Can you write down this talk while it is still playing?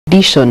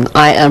edition.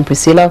 I am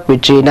Priscilla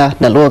Regina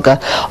Naloga.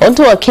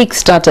 Onto our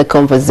Kickstarter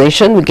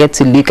conversation, we get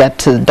to look at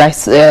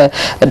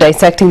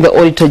dissecting the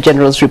Auditor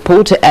General's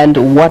report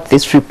and what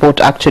this report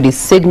actually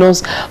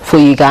signals for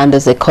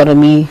Uganda's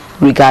economy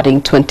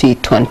regarding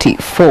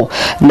 2024.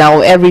 Now,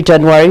 every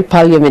January,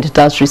 Parliament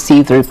does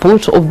receive the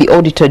report of the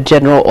Auditor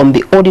General on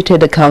the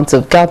audited accounts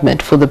of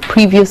government for the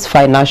previous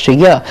financial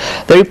year.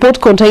 The report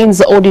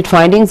contains audit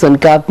findings on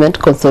government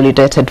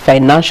consolidated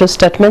financial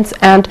statements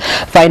and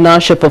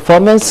financial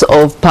performance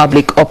of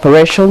public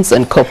operations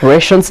and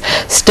corporations,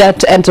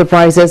 state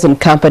enterprises and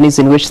companies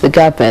in which the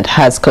government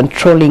has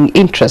controlling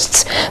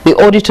interests. The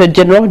Auditor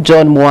General,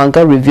 John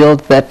Mwanga, revealed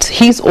that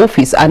his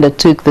office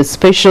undertook the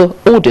special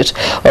audit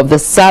of the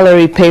salary,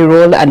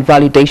 payroll and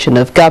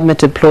validation of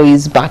government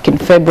employees back in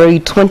February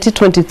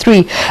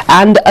 2023,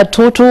 and a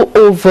total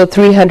of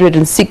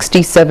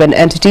 367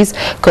 entities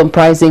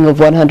comprising of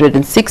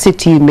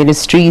 162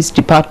 ministries,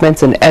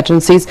 departments and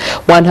agencies,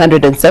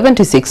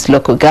 176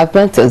 local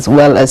governments, as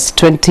well as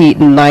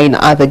 29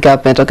 other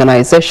government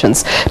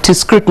organizations. To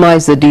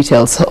scrutinize the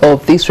details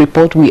of this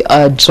report, we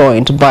are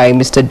joined by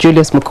Mr.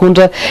 Julius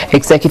Mukunda,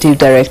 Executive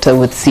Director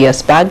with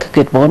CS Bank.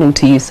 Good morning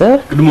to you,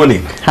 sir. Good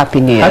morning. Happy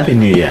New Year. Happy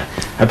New Year.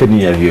 Happy New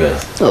Year, viewers.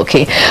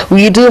 Okay,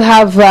 we do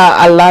have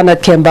Alana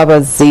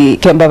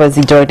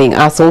Kembabazi joining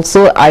us,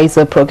 also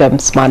ISA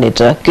Programs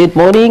Manager. Good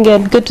morning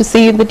and good to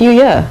see you in the new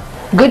year.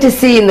 Good to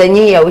see you in the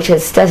new year, which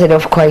has started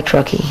off quite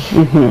rocky.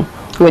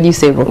 When you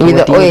say rocky, with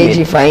the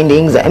OAG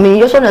findings, I mean,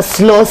 you just want a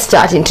slow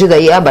start into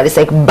the year, but it's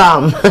like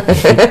bam.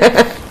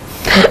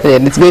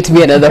 And it's going to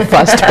be another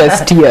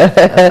fast-paced year.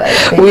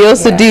 We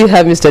also do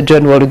have Mr.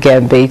 John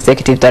Walugembe,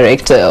 Executive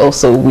Director,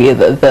 also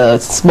with the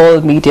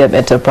Small Medium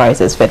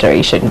Enterprises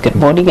Federation. Good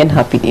morning and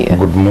Happy New Year.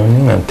 Good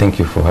morning and thank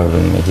you for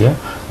having me here,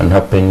 and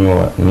Happy New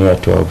Year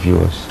to our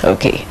viewers.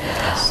 Okay.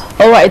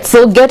 All right,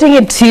 so getting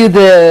into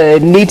the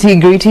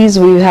nitty-gritties,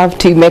 we have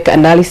to make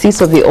analysis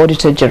of the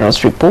Auditor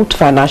General's report,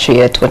 financial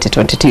year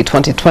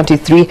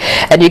 2022-2023,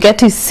 and you get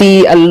to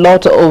see a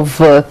lot of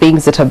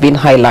things that have been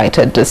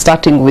highlighted,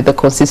 starting with the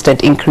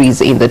consistent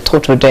increase in the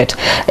total debt,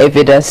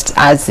 evidenced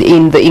as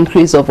in the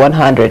increase of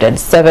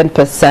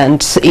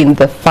 107% in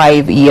the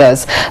 5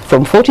 years,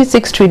 from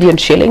 46 trillion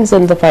shillings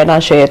in the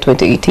financial year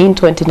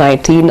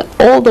 2018-2019,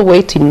 all the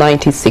way to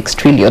 96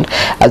 trillion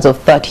as of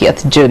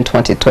 30th June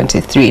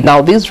 2023.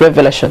 Now, these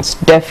revelations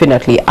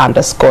definitely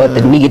underscore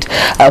the need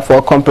for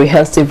a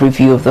comprehensive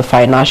review of the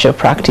financial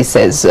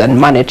practices and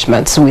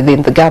management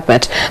within the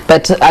government.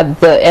 But at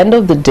the end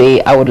of the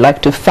day, I would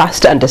like to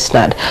first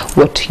understand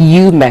what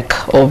you make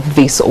of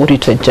this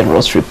Auditor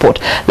General's report.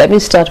 Let me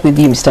start with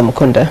you, Mr.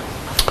 Mukunda.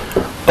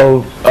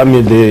 Oh, I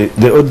mean,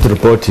 the audit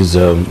report is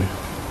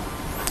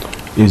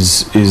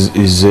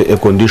a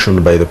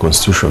condition by the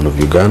Constitution of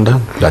Uganda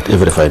that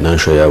every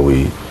financial year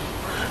we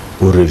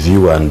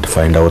review and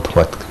find out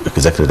what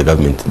exactly the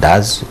government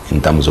does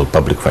in terms of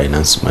public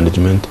finance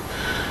management,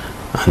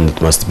 and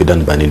it must be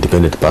done by an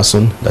independent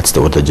person. That's the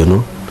Auditor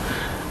General.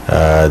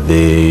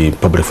 The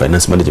Public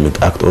Finance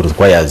Management Act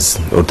requires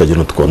the Auditor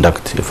General to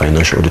conduct a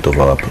financial audit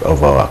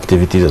of our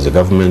activities as a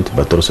government,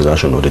 but also the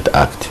National Audit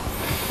Act.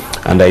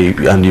 And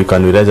you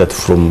can realize that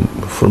from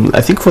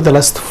I think for the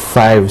last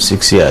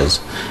 5-6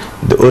 years,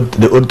 the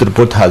audit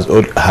report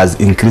has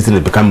increasingly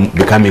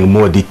becoming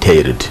more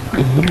detailed.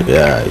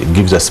 It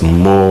gives us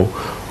more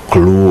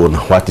clue on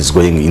what is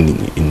going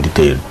in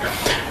detail.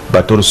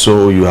 But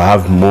also you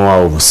have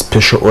more of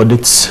special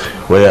audits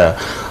where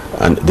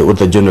the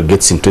Auditor General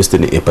gets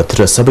interested in a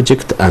particular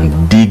subject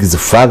and digs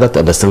further to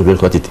understand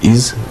what it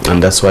is.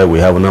 And that's why we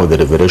have now the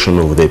revelation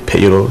of the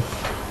payroll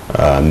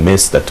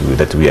mess that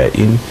we are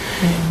in.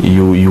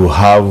 You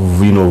have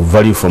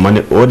value for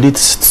money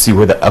audits to see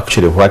whether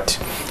actually what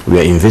we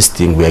are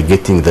investing, we are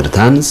getting the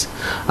returns,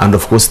 and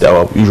of course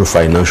our usual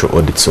financial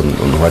audits on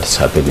what is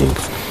happening.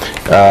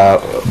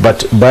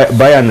 But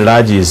by and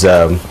large is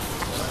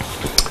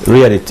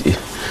really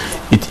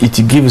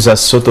it gives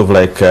us sort of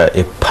like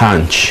a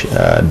punch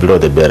below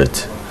the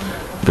belt,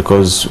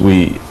 because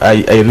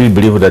I really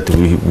believe that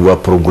we are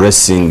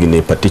progressing in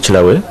a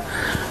particular way,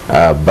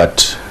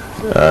 but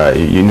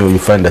you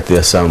find that there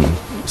are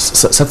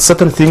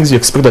certain things you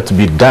expect that to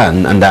be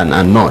done and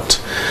not.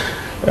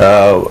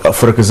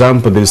 For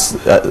example, this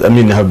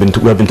we have been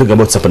talking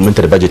about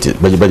supplementary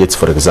budgets,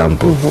 for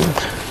example,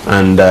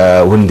 and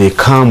when they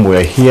come,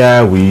 we're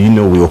here,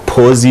 we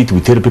oppose it, we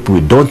tell people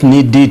we don't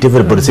need it,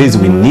 everybody says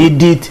we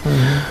need it,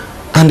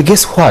 and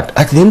guess what?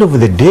 At the end of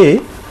the day,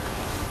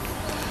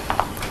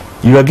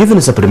 you are given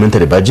a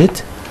supplementary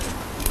budget.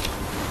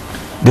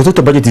 The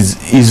total budget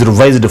is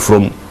revised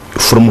from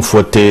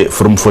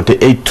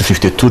 48 to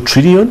 52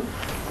 trillion,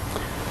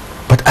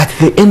 but at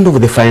the end of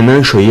the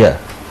financial year,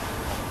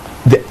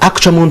 the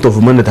actual amount of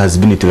money that has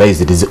been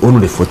utilized is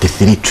only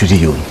 43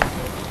 trillion.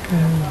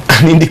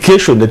 An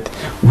indication that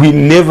we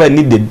never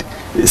needed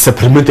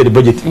supplementary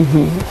budget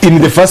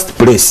in the first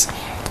place.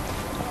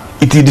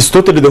 It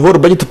distorted the whole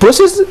budget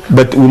process,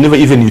 but we never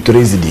even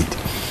utilized it.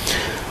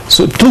 So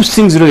So two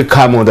things really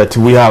come on that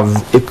we have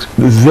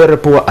very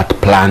poor at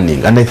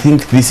planning, and I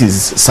think this is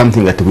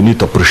something that we need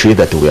to appreciate,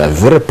 that we are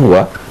very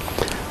poor.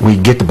 We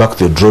get back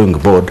to the drawing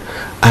board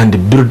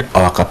and build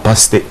our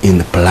capacity in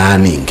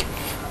planning.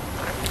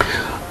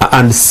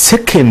 And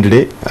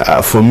secondly,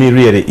 for me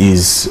really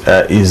is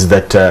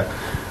that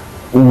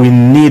we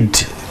need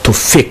to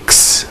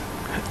fix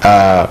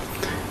the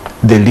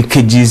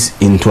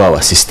leakages into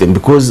our system,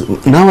 because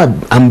now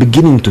I'm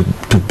beginning to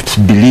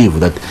believe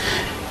that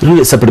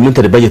really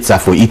supplementary budgets are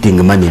for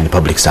eating money in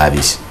public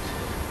service,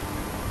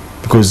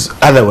 because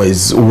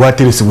otherwise what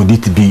else would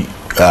it be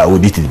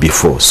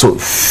for? So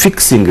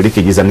fixing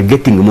leakages and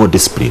getting more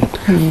discipline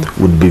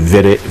would be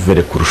very,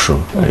 very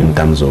crucial in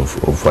terms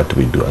of what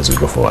we do as we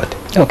go forward.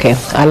 Okay,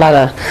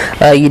 Alana,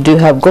 you do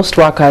have ghost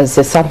workers,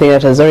 something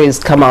that has always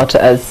come out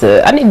as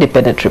an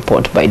independent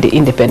report by the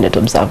independent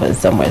observers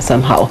somewhere,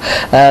 somehow.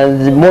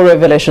 More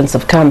revelations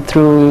have come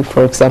through.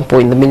 For example,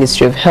 in the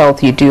Ministry of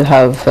Health, you do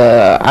have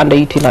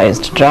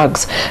underutilized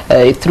drugs.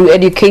 Through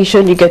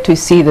education, you get to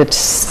see that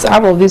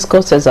some of these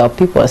courses our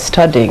people are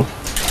studying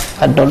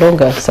are no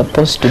longer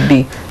supposed to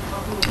be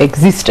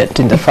existent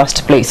in the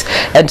first place.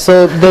 And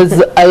so there's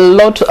a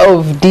lot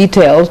of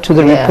detail to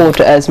the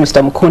report, as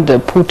Mr. Mukunda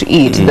put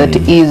it, that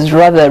is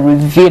rather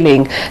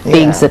revealing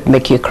things that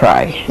make you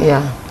cry.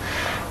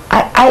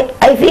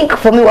 I think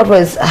for me what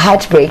was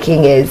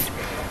heartbreaking is,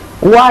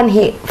 one,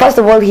 first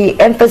of all, he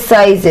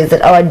emphasizes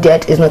that our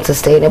debt is not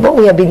sustainable.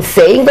 We have been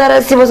saying that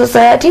as civil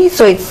society,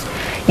 so it's,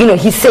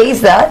 he says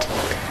that.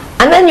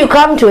 And then you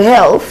come to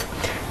health,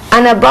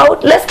 and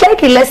about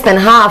slightly less than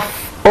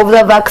half of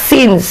the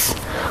vaccines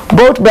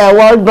bought by a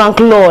World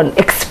Bank loan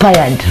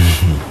expired.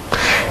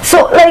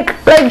 So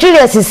like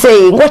Julius is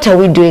saying, what are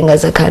we doing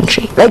as a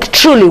country? Like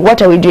truly,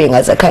 what are we doing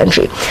as a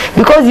country?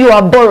 Because you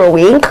are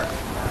borrowing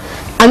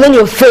and then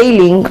you're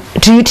failing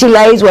to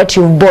utilize what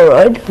you've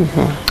borrowed,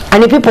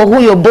 and the people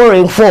who you're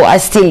borrowing for are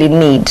still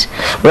in need,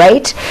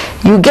 right?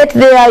 You get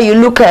there, you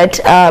look at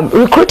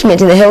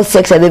recruitment in the health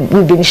sector that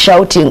we've been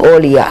shouting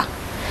all year.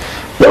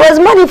 There was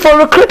money for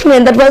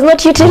recruitment that was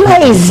not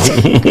utilized.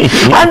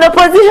 And the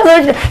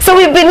position, so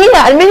we've been here,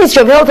 and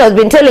Ministry of Health has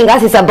been telling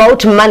us it's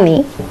about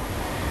money,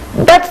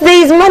 but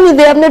there is money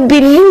they have not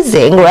been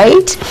using,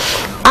 right?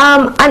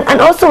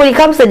 And also when it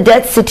comes to the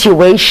debt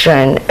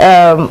situation,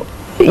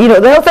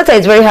 the health sector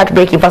is very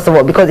heartbreaking, first of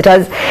all, because it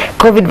has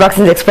COVID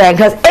vaccines expiring,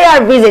 it has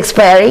ARVs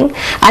expiring,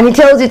 and he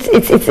tells it's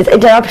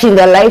interrupting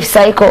the life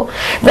cycle.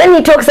 Then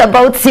he talks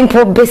about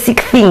simple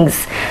basic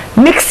things,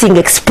 mixing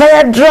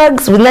expired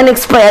drugs with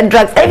non-expired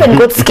drugs. I even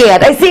got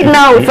scared. I say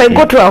now, if I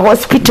go to a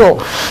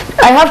hospital,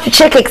 I have to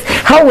check,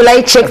 how will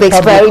I check the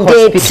expiry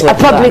date? A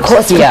public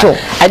hospital.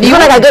 And you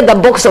I get the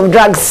box of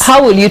drugs.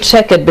 How will you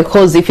check it?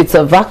 Because if it's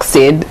a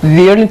vaccine,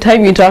 the only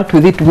time you interact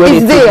with it when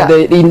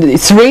it's in the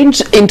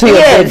syringe into your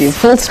body.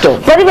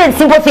 Stop. But even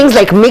simple things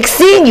like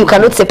mixing, you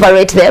cannot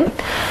separate them.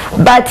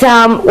 But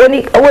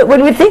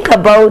when we think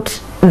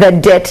about the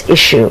debt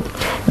issue,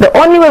 the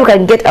only way we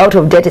can get out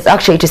of debt is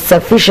actually to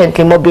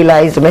sufficiently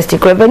mobilize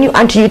domestic revenue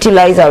and to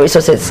utilize our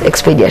resources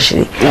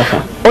expeditiously.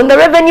 On the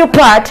revenue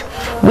part,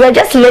 we are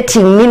just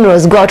letting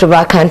minerals go out of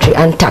our country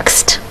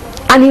untaxed.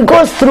 And he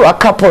goes through a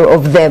couple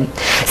of them.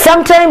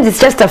 Sometimes it's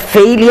just a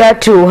failure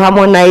to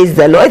harmonize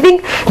the law. I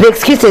think the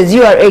excuses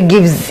URA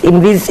gives in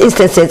these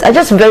instances are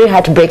just very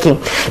heartbreaking,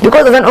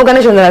 because as an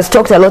organization that has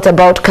talked a lot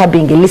about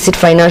curbing illicit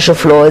financial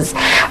flows,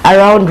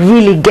 around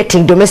really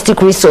getting domestic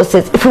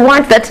resources. If we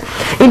want that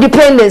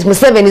independence,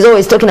 Museveni is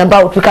always talking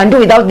about, we can do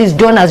without these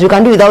donors, we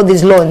can do without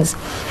these loans.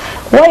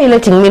 Why are you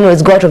letting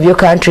minerals go out of your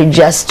country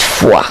just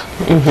for?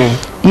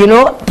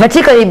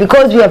 Particularly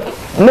because we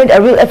have made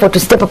a real effort to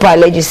step up our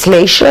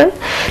legislation.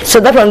 So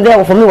that one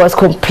there for me was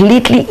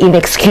completely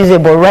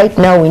inexcusable. Right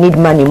now we need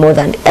money more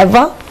than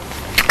ever,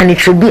 and it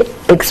should be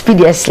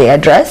expeditiously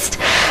addressed.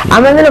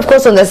 And then of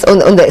course on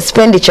the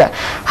expenditure,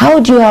 how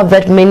do you have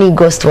that many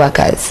ghost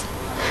workers?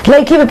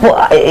 Like you people,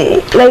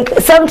 like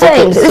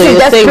sometimes this is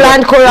just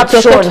planned corruption.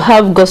 It's okay to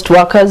have ghost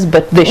workers,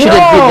 but they shouldn't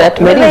be that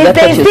many.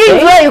 There's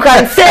things where you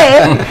can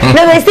say,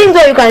 there's things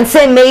where you can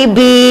say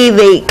maybe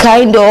they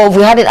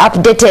we hadn't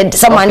updated,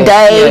 someone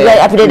died, they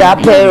updated our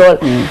payroll.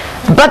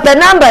 But the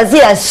numbers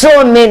here are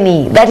so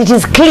many that it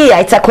is clear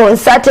it's a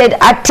concerted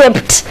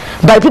attempt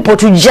by people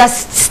to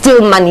just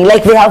steal money,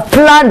 like they have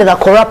planned the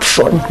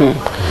corruption.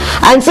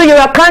 And so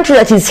you're a country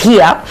that is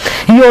here,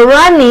 you're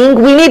running,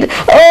 we need,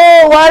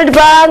 World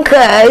Bank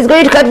is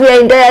going to cut, we are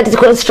in dire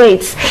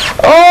constraints.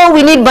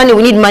 We need money,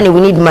 we need money,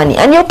 we need money.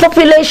 And your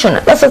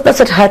population, that's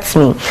what hurts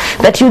me,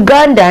 that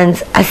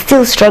Ugandans are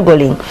still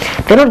struggling.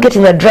 They're not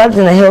getting the drugs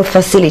in the health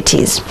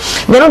facilities.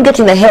 They're not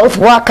getting the health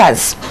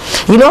workers.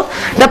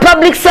 The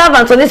public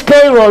servants on this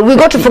payroll, we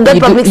got to forget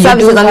public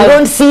services and we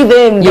don't see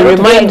them. You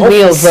remind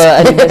me of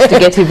an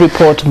investigative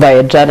report by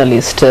a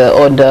journalist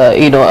on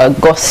a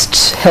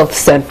ghost health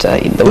center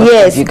in the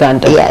west of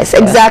Uganda. Yes,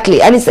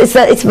 exactly. And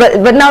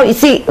but now you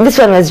see, this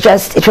one was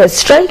it was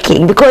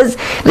striking, because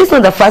this is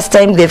not the first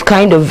time they've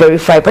kind of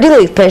verified,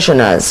 particularly with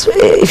pensioners.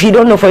 If you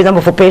don't know, for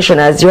example, for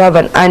pensioners, you have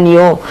an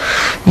annual,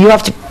 you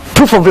have to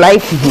proof of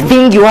life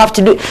thing you have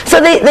to do.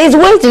 So there's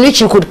ways in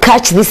which you could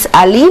catch this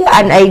early,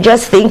 and I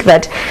just think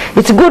that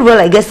it's good, well,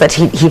 I guess that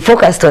he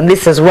focused on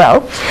this as well.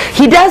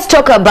 He does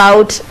talk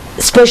about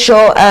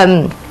special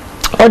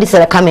audits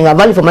that are coming up,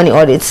 value for money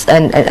audits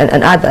and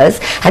others,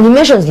 and he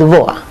mentions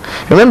Livoa.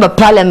 Remember,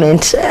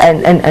 Parliament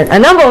and a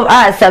number of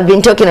us have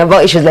been talking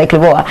about issues like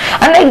Livoa,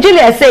 and like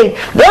Julia said,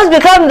 those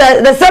become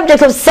the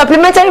subject of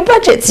supplementary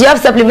budgets. You have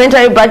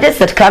supplementary budgets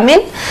that come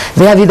in,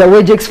 they have either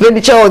wage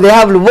expenditure or they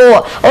have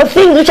Livoa, or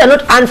things which are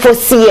not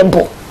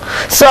unforeseeable.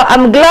 So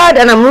I'm glad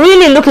and I'm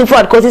really looking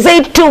forward, because he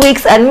said 2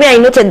 weeks, and me, I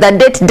noted that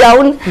date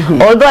down,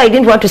 although I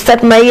didn't want to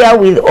start my year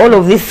with all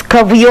of this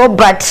caviar,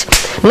 but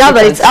now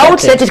that it's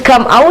out, let it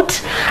come out.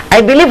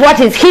 I believe what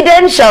is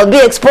hidden shall be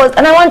exposed,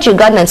 and I want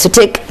Ugandans to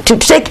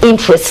take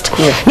interest.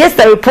 Yes,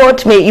 the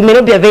report may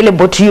not be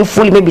available to you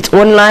fully, maybe it's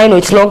online or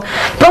it's long,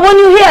 but when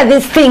you hear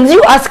these things,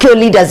 you ask your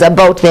leaders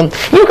about them.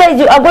 You guys,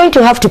 you are going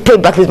to have to pay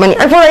back this money,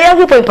 and for the young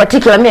people in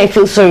particular, me, I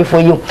feel sorry for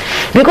you,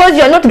 because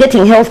you are not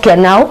getting healthcare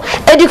now.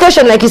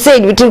 Education, like you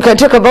said, we can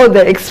talk about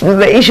the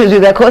issues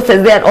with the costs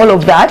there and all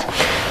of that,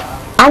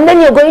 and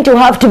then you're going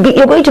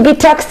to be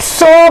taxed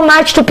so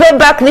much to pay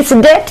back this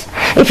debt.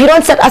 If you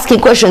don't start asking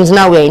questions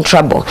now, we're in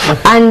trouble.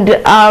 And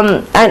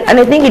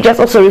I think it just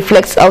also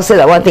reflects, I'll say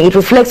that one thing, it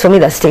reflects for me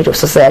the state of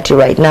society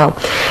right now.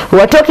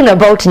 We're talking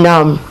about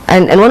NAM,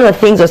 and one of the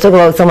things I was talking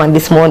about with someone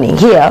this morning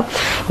here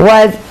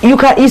was, you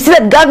see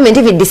that government,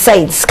 if it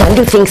decides, can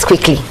do things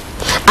quickly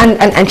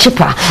and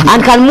cheaper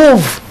and can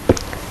move,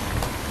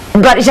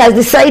 but it has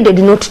decided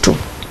not to.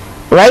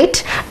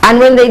 Right? And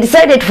when they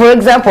decided, for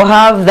example,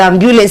 have the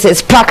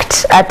ambulances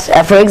packed at,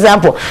 for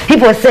example,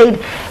 people said,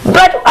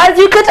 but as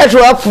you cater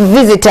to our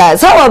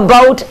visitors, how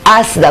about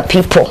us, the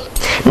people?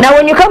 Now,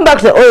 when you come back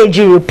to the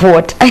OAG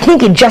report, I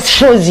think it just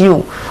shows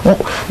you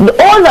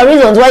all the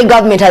reasons why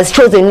government has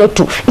chosen not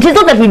to. It is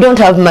not that we don't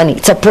have money.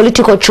 It's a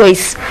political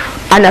choice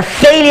and a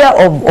failure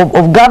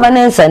of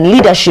governance and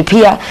leadership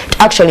here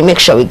to actually make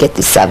sure we get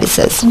these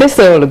services. Looking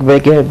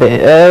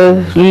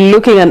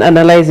and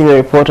analyzing the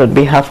report on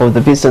behalf of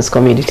the business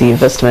community,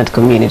 investment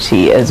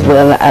community, as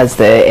well as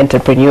the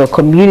entrepreneur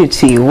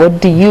community,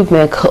 what do you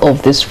make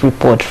of this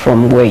report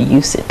from where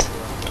you sit?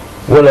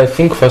 Well, I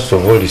think first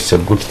of all, it's a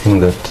good thing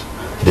that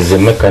there's a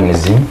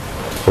mechanism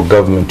for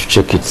government to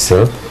check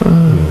itself,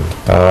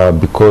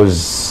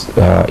 because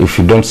if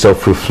you don't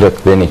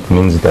self-reflect, then it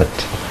means that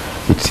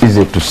it's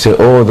easy to say,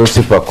 oh, those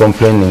people are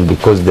complaining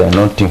because they are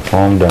not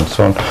informed and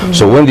so on.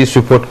 So when this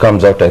report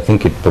comes out, I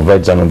think it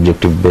provides an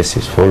objective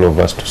basis for all of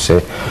us to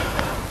say,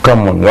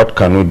 come on, what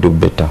can we do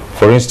better?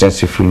 For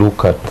instance, if you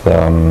look at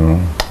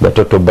the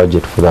total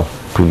budget for the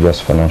previous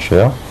financial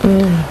year,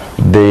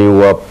 they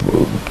were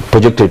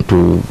projected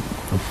to,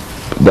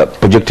 the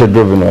projected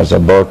revenue was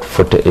about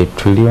 48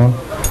 trillion.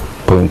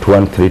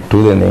 0.132,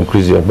 then the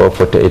increase is about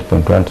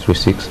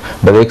 48.136,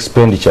 but the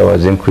expenditure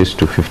was increased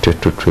to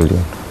 52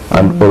 trillion,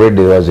 and already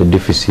there was a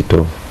deficit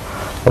of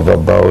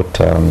about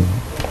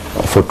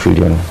 4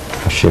 trillion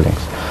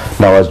shillings.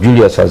 Now, as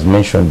Julius has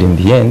mentioned, in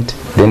the end,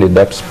 they ended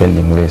up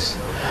spending less.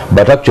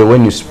 But actually,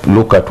 when you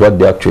look at what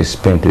they actually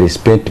spent, they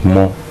spent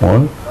more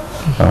on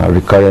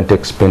recurrent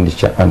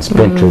expenditure and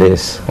spent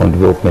less on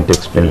development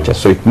expenditure.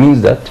 So it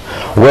means that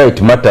where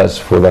it matters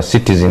for the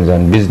citizens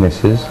and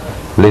businesses,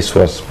 less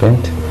was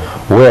spent.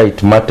 Where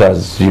it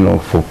matters, you know,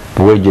 for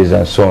wages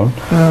and so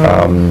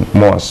on,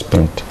 more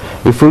spent.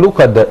 If we look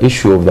at the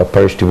issue of the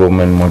parish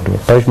development model,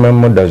 as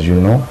you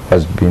know,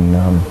 has been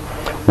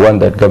one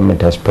that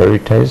government has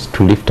prioritized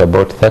to lift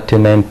about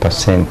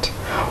 39%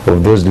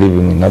 of those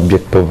living in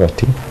abject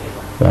poverty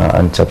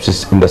and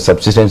in the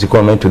subsistence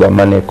economy to the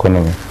money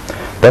economy.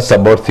 That's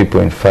about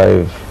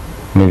 3.5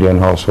 million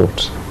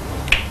households.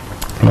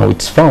 Now,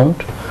 it's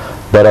found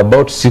that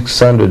about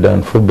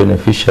 604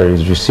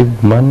 beneficiaries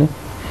received money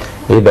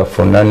either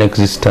for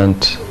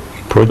non-existent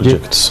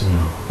projects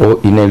or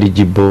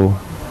ineligible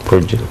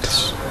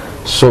projects.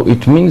 So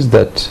it means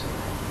that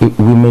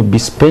we may be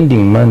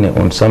spending money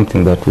on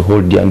something that we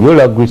hold dear, and we'll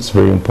agree it's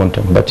very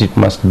important, but it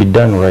must be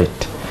done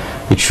right.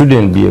 It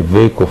shouldn't be a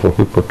vehicle for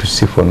people to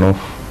siphon off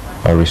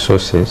our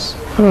resources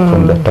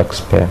from the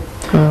taxpayer.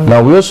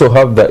 Now, we also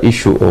have the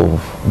issue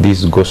of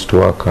these ghost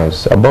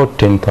workers, about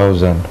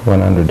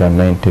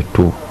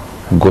 10,192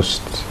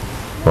 ghost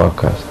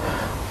workers.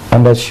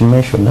 And as she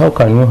mentioned, how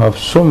can you have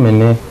so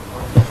many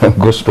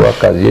ghost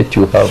workers, yet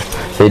you have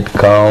head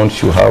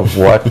counts, you have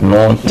what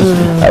not,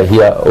 I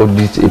hear all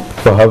these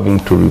people having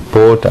to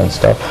report and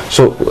stuff.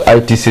 So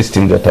IT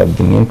systems that have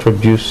been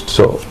introduced,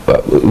 so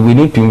we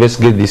need to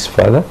investigate this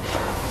further.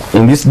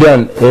 In this day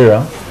and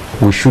era,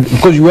 we should,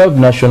 because you have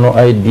national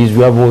IDs,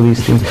 you have all these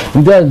things.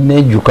 In that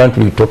age, you can't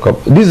really talk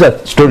about, these are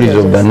stories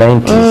of the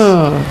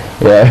 90s.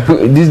 Yeah,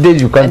 these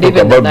days you can't talk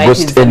about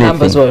ghost anything. The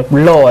numbers were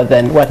lower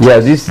than what. Yeah,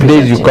 these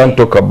days you can't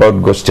talk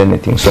about ghost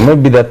anything. So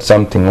maybe that's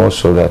something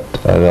also that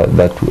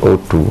that we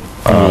ought to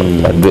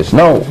address.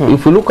 Now,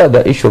 if we look at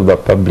the issue of the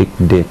public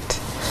debt,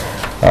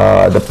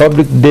 the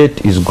public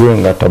debt is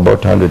growing at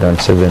about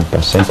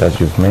 107%, as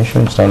you've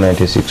mentioned. It's now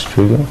 96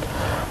 trillion,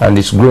 and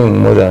it's growing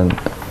more than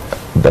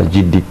the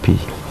GDP.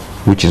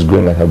 which is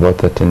growing at about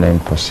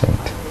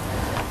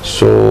 39%.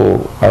 So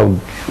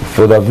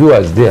for the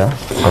viewers there,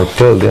 I'll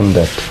tell them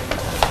that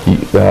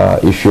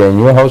if you're in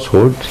your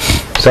household,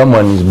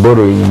 someone is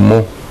borrowing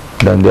more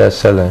than their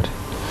salary.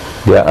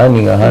 They are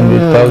earning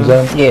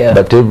 100,000,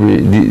 but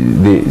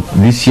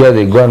this year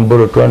they go and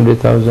borrow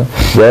 200,000.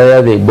 The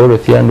year they borrow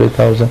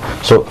 300,000.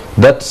 So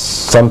that's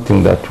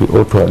something that we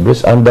ought to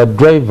address. And the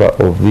driver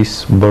of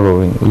this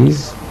borrowing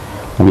is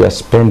we are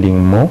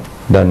spending more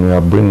than we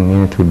are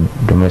bringing into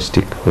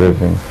domestic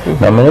revenue.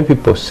 Now many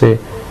people say,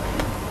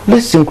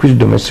 let's increase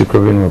domestic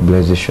revenue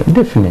mobilization.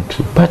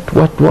 Definitely. But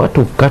what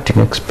of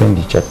cutting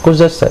expenditure? Because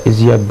that's the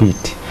easier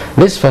bit.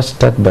 Let's first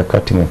start by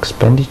cutting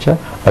expenditure,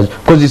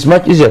 because it's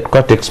much easier to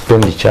cut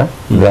expenditure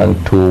than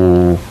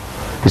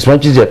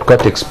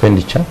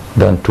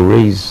to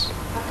raise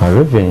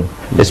revenue,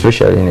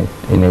 especially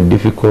in a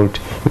difficult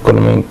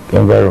economic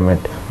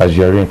environment as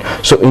you are in.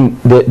 So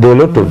there are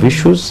a lot of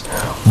issues,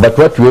 but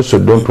what we also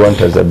don't want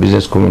as a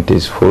business community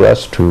is for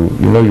us to,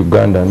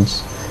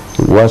 Ugandans,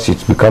 once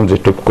it becomes a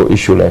topical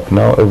issue like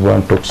now,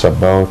 everyone talks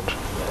about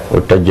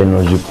Auditor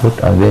General's report,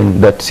 and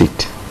then that's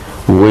it.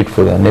 We wait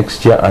for the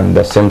next year and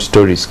the same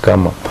stories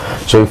come up.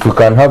 So if we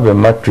can have a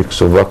matrix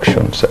of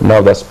actions,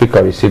 now the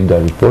Speaker received the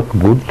report,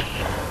 good.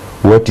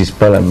 What is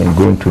Parliament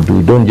going to do?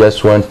 We don't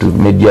just want to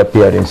media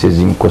appearances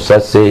in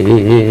Kosa, say,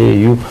 hey,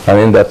 you, and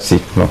then that's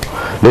it. No.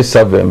 Let's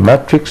have a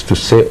matrix to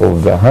say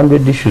of the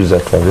 100 issues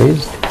that are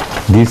raised,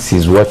 this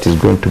is what is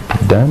going to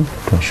be done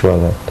to ensure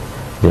that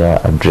they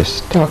are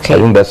addressed. Okay. I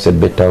think that's a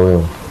better way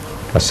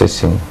of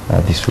assessing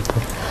this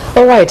report.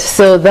 All right,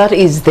 so that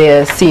is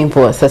the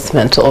simple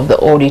assessment of the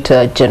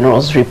Auditor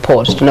General's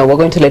report. Now we're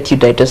going to let you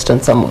digest on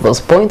some of those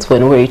points.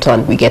 When we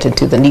return, we get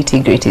into the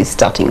nitty-gritty,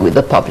 starting with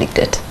the public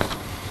debt.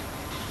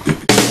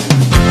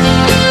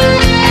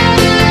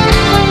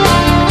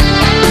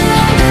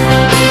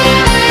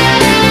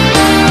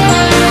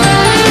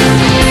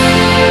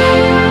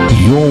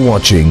 You're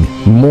watching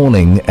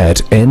Morning at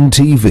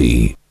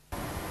NTV.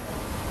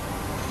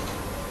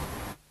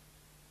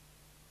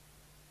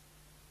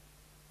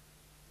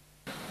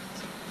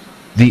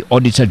 The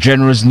Auditor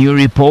General's new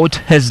report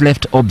has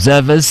left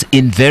observers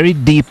in very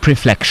deep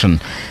reflection,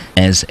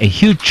 as a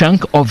huge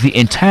chunk of the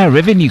entire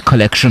revenue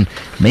collection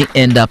may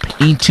end up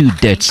into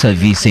debt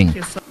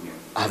servicing.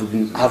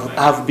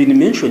 I've been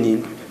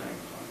mentioning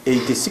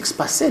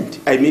 86%.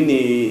 I mean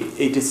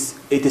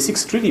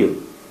 86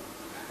 trillion.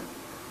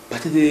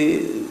 But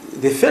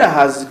the figure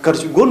has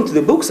gone to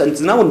the books, and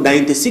it's now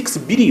 96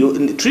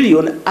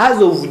 trillion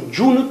as of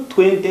June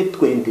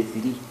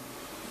 2023.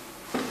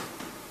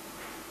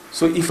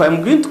 So if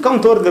I'm going to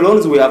count all the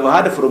loans we have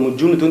had from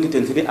June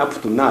 2023 up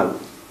to now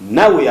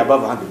we are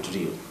above 100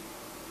 trillion.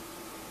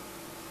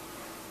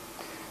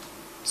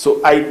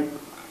 So I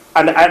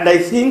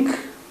think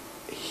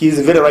he's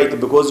very right,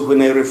 because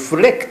when I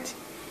reflect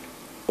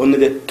on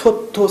the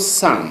total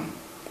sum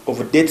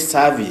of debt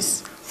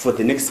service for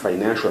the next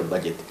financial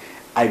budget,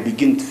 I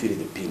begin to feel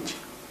the pinch.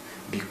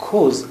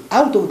 Because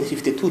out of the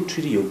 52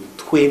 trillion,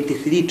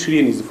 23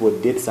 trillion is for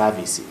debt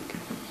servicing.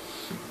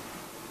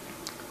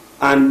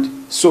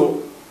 And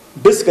so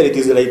basically it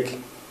is like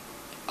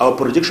our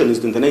projection is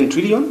 29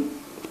 trillion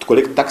to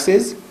collect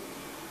taxes.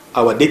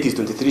 Our debt is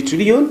 23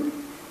 trillion.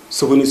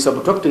 So when you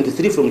subtract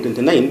 23 from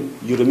 29,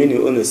 you remain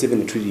only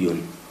 7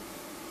 trillion.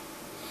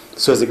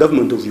 So as the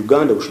government of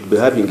Uganda, we should be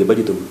having a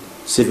budget of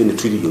 7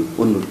 trillion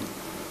only.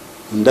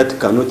 And that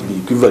cannot be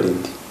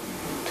equivalent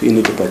to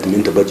any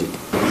departmental budget.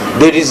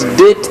 There is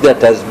debt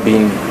that has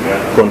been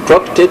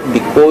contracted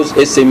because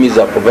SMEs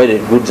are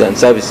provided goods and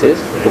services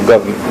to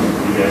government.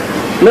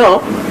 Now,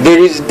 there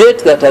is debt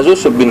that has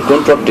also been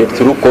contracted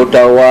through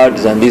quota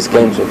awards and these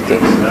kinds of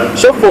things.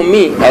 So for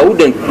me, I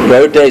wouldn't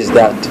prioritize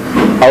that.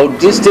 I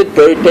would instead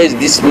prioritize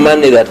this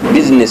money that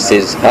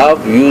businesses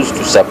have used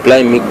to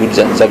supply me goods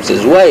and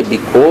services. Why?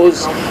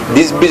 Because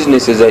these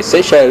businesses are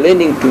essentially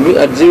lending to me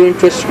at zero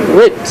interest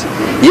rate.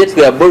 Yet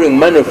they are borrowing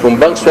money from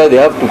banks where they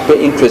have to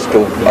pay interest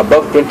of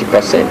above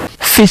 20%.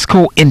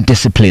 Fiscal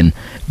indiscipline,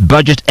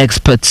 budget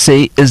experts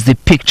say, is the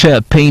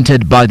picture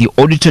painted by the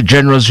Auditor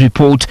General's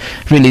report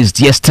released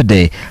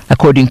yesterday.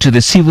 According to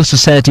the Civil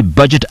Society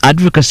Budget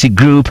Advocacy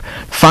Group,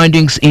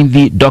 findings in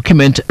the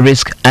document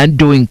risk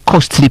undoing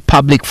costly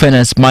public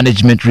finance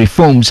management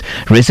reforms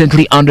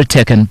recently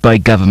undertaken by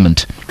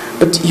government.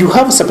 But you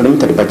have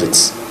supplementary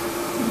budgets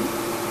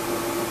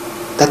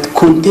that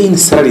contain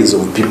salaries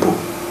of people.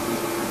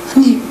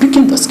 And you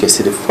begin to ask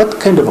yourself, what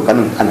kind of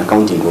an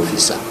accounting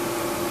officer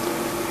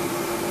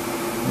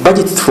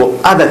budgets for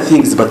other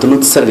things but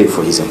not salary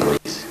for his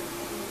employees?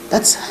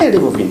 That's high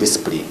level of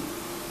indiscipline.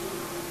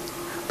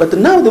 But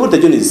now what the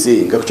John is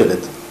saying, actually,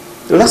 that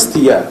last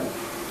year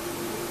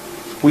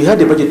we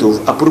had a budget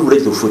of approved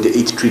budget of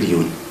 48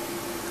 trillion.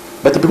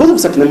 But because of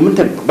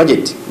supplementary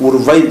budget, we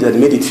revised and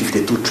made it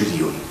 52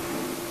 trillion.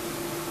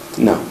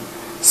 Now,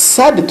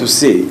 sad to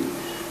say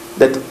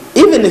that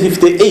even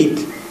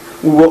 58,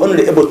 we were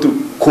only able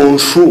to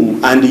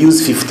consume and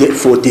use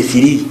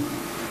 43.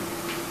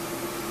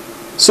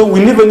 So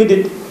we never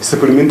needed a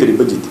supplementary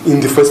budget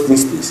in the first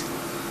instance.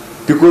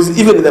 Because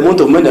even the amount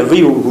of money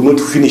available will not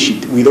finish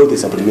it without a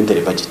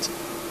supplementary budget.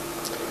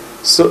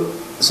 So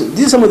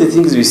these are some of the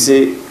things we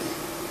say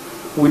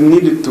we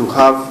need to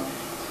have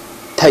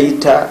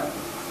tighter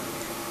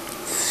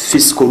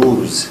fiscal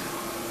rules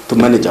to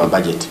manage our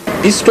budget.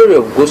 This story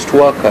of ghost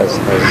workers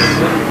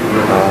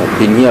has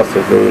been here for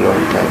a very long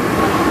time.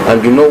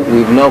 And you know,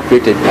 we've now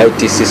created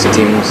IT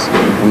systems,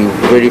 we've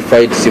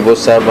verified civil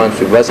servants,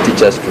 we've asked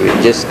teachers to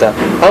register.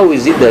 How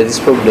is it that this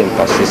problem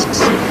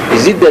persists?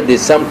 Is it that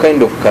there's some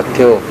kind of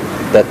cartel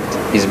that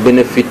is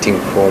benefiting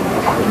from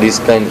these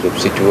kinds of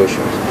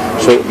situations?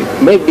 So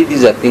maybe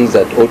these are things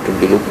that ought to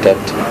be looked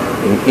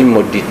at in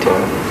more detail.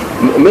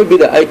 Maybe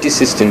the IT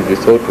systems we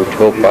thought would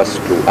help us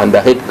to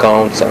underhead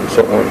counts and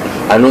so on,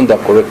 and on the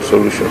correct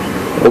solutions.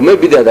 Or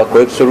maybe they are the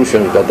correct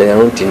solutions, but they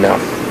are not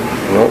enough.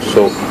 You know,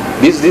 so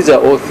these are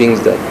all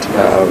things that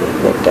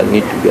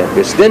need to be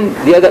addressed. Then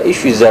the other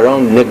issue is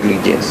around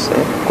negligence,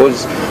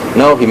 because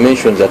now he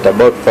mentions that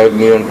about 5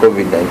 million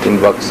COVID-19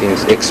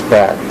 vaccines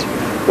expired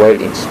while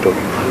in stock.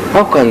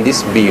 How can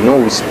this be? You know,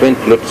 we spent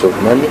lots of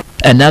money.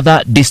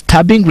 Another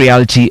disturbing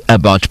reality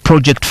about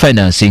project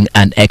financing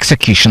and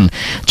execution.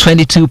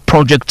 22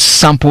 projects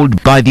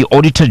sampled by the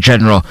Auditor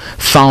General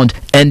found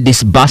and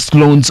disbursed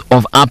loans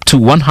of up to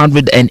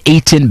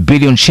 118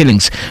 billion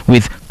shillings,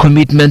 with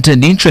commitment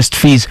and interest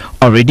fees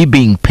already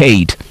being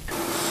paid.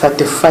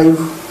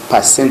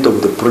 35%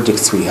 of the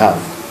projects we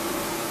have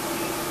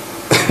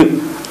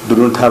do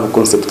not have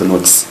concept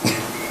notes.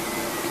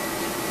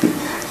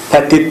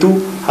 32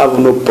 have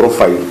no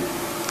profile.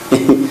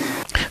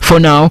 For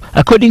now,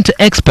 according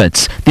to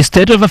experts, the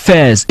state of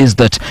affairs is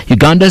that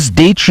Uganda's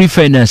debt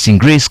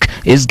refinancing risk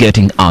is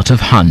getting out of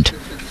hand.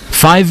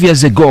 5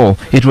 years ago,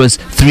 it was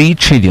 3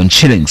 trillion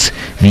shillings.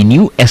 The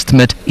new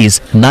estimate is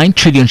 9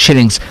 trillion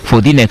shillings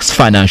for the next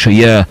financial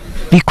year.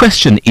 The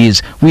question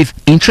is, with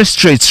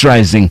interest rates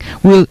rising,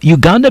 will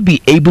Uganda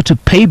be able to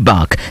pay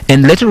back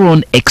and later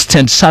on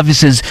extend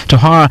services to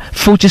her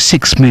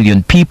 46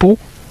 million people?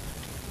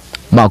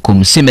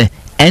 Malcolm Sime,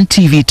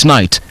 NTV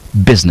Tonight,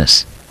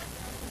 Business.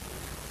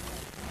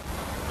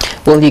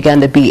 Will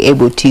Uganda be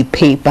able to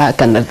pay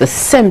back and at the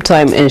same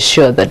time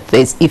ensure that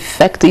there's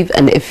effective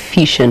and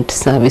efficient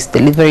service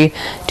delivery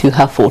to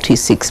her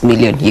 46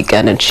 million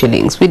Ugandan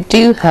shillings? We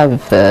do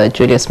have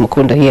Julius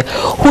Mukunda here,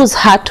 whose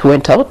hat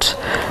went out.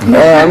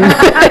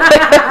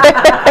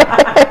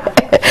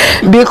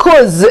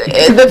 Because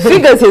the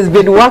figures he's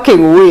been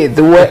working with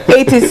were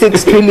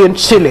 86 trillion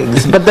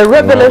shillings, but the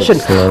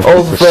revelation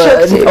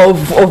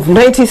of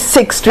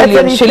 96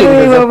 trillion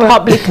shillings of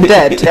public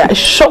debt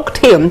shocked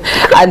him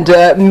and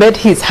made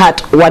his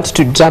hat want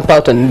to jump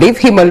out and leave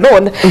him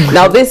alone.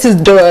 Now this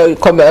is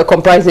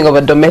comprising of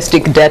a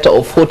domestic debt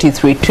of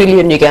 43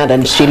 trillion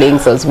Ugandan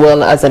shillings, as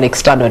well as an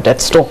external debt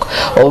stock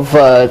of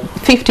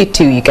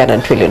 52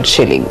 Ugandan trillion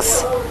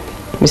shillings.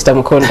 Mr.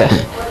 Mukunda,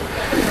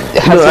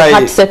 has your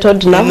heart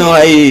settled now? No,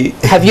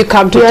 have you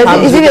come to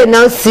terms? Is it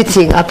now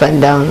sitting up and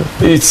down?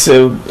 It's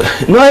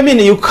no, I mean,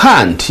 you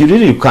can't. You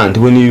really can't.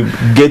 When you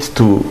get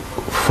to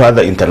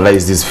further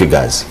internalize these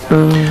figures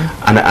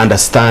and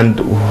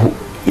understand,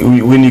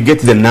 when you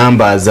get the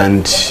numbers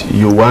and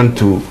you want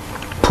to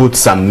put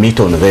some meat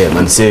on them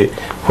and say,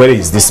 where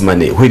is this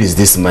money? Where is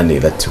this money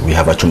that we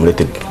have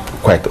accumulated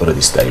quite all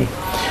this time?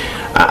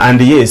 And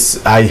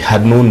yes, I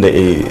had known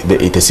the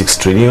 86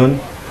 trillion.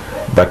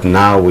 But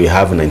now we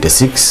have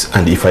 96,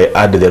 and if I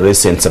add the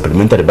recent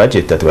supplementary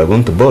budget that we are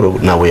going to borrow,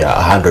 now we are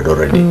 100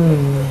 already.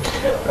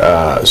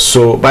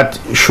 But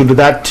should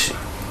that...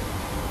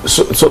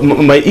 So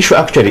my issue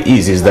actually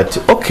is that,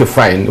 okay,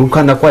 fine, we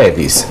can acquire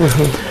this.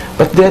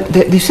 But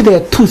you see,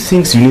 there are two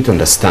things you need to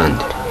understand.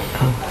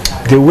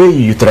 The way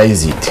you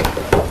utilize it.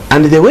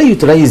 And the way you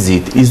utilize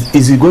it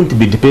is going to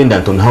be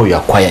dependent on how you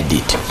acquired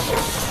it.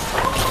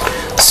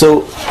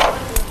 So,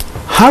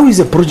 how is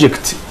a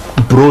project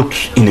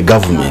brought in the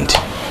government,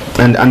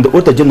 and the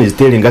Auditor General is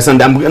telling us, and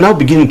I'm now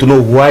beginning to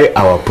know why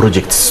our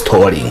project is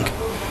stalling.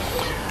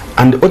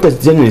 And the Auditor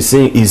General is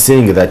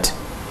saying that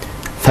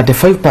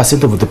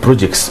 35% of the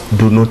projects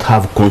do not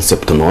have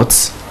concept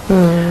notes,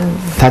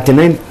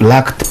 39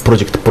 lacked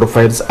project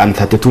profiles, and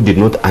 32 did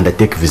not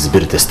undertake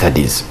feasibility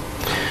studies.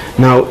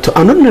 Now, to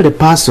an ordinary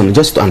person,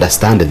 just to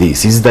understand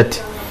this, is that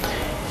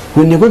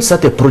when you're going to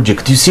start a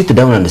project, you sit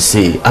down and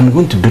say, I'm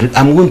going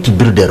to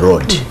build a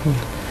road.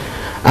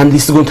 And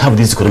this is going to have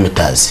these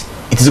kilometers.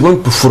 It is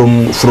going to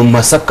from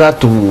Masaka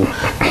to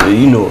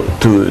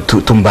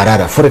to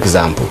Mbarara, for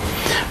example.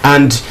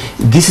 And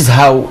this is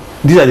how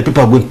these are the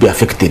people who are going to be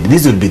affected.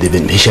 These will be the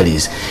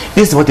beneficiaries.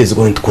 This is what is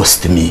going to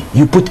cost me.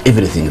 You put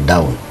everything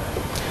down,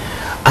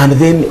 and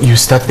then you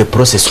start the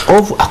process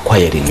of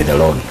acquiring the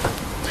loan.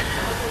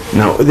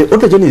 Now the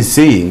Auditor General is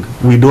saying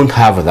we don't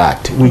have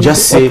that. We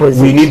just say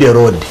we need a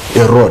road.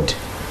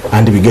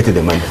 and we get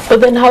the money.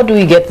 But then how do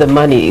we get the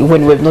money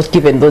when we've not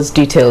given those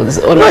details?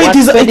 On No, what it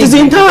is spending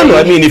internal.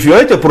 I we- mean, if you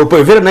write a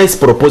very nice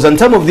proposal, and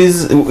some of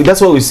these,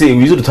 that's what we say,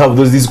 we used to have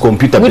these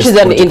computer-based which is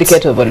an projects.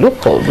 indicator of a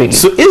loophole, really.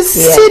 So it's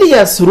Yeah.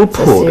 serious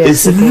loophole.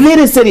 It's It's a serious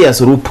very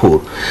serious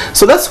loophole.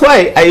 So that's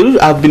why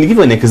I've been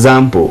given an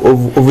example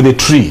of the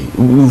tree.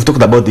 We've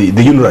talked about the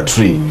UNRWA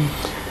tree.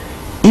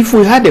 If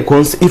we had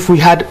if we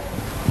had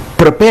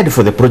prepared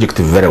for the project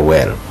very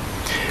well,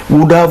 we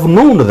would have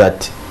known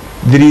that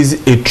there is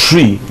a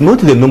tree, not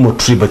the normal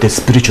tree, but a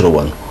spiritual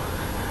one.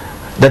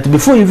 That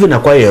before you even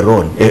acquire a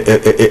loan,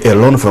 a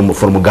loan from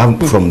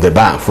the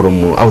bank,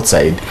 from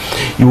outside,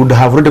 you would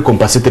have already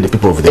compensated the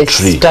people of the A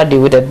tree. study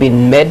would have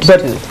been made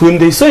But to when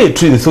they saw a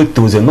tree, they thought it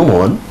was a normal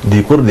one.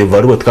 They called the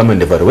valuer to come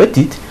and evaluate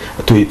it,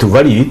 to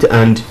value it,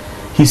 and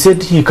he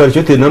said he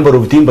calculated the number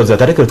of timbers that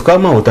are required to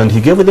come out, and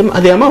he gave them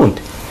the amount.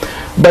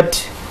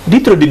 But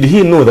little did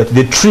he know that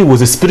the tree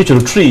was a spiritual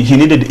tree. He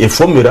needed a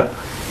formula,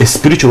 a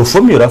spiritual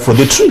formula for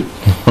the tree.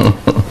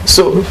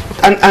 So,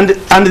 and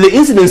the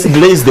incidents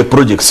delays the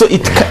project. So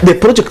the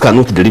project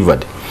cannot deliver.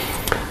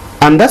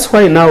 And that's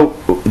why now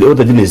the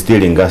auditor is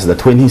telling us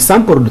that when he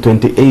sampled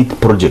 28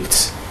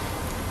 projects,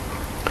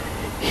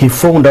 he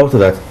found out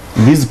that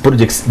these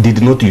projects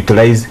did not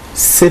utilize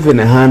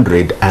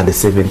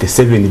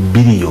 777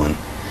 billion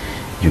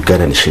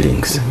Ugandan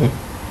shillings.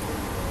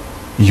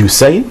 You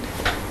sign,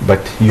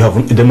 but you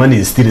have the money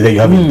is still there.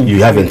 You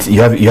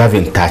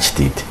haven't touched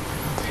it.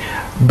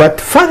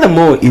 But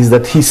furthermore is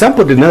that he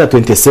sampled another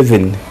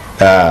 27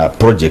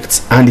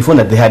 projects, and he found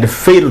that they had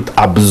failed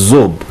to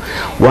absorb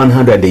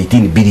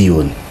 118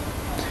 billion.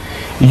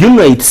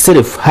 UNRWA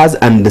itself has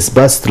an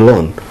disbursed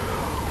loan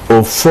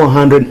of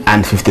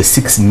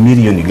 456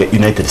 million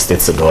United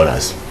States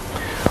dollars.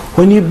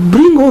 When you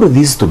bring all of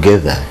these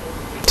together,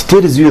 it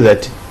tells you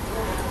that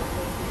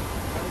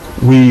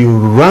we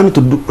run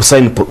to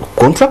sign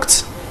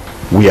contracts,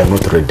 we are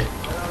not ready.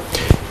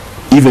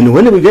 Even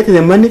when we get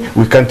the money,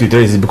 we can't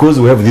utilize it because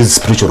we have these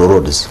spiritual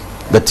roads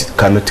that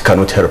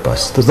cannot help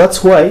us. So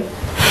that's why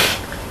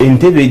in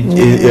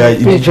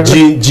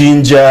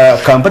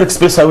Jinja Kampala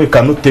Expressway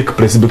cannot take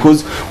place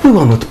because we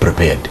were not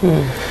prepared.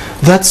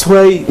 That's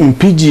why in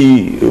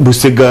PG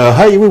Busega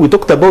Highway we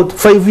talked about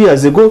 5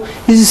 years ago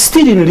is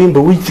still in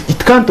limbo.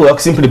 It can't work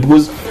simply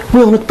because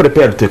we are not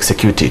prepared to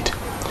execute it.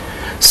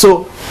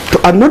 So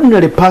to an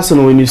ordinary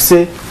person, when you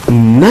say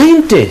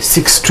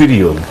 96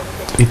 trillion,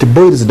 it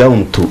boils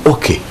down to,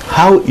 okay,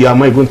 how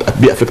am I going to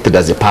be affected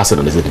as a person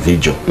and as an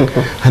individual?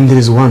 And there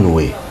is one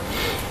way.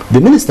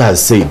 The minister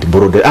has said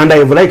broadly, and I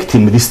have liked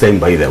him this time,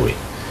 by the way.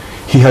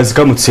 He has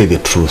come to say the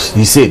truth.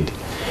 He said,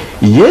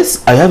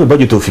 yes, I have a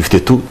budget of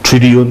 52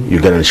 trillion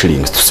Ugandan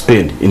shillings to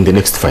spend in the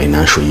next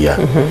financial year.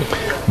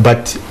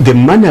 But the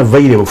money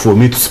available for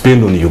me to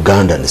spend on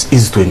Ugandans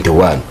is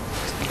 21.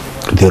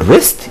 The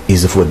rest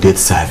is for debt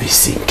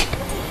servicing.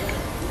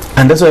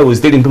 And that's why I was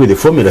telling people the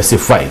formula, say,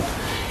 fine.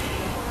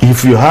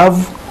 If you have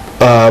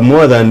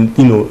more than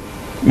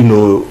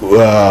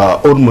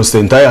almost the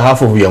entire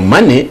half of your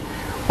money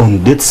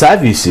on debt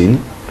servicing,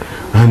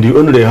 and you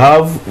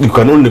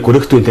can only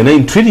collect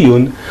 29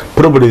 trillion,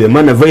 probably the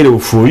money available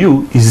for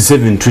you is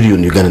 7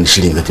 trillion Ugandan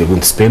shillings that you're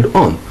going to spend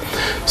on.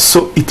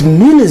 So it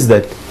means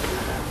that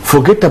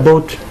forget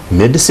about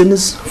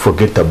medicines,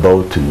 forget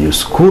about new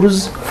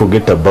schools,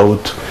 forget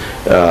about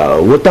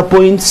water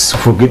points,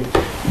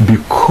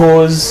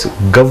 because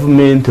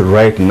government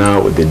right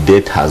now, the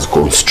debt has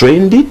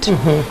constrained it,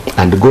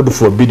 and God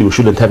forbid we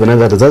shouldn't have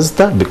another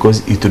disaster,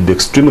 because it would be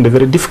extremely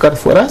very difficult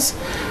for us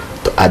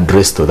to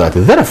address to that.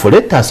 Therefore,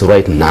 let us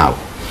right now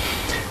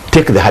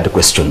take the hard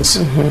questions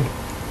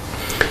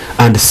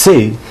and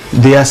say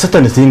there are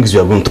certain things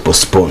you are going to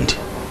postpone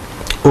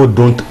or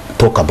don't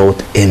talk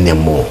about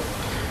anymore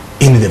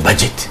in the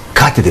budget.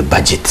 Cut the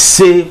budget.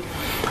 Say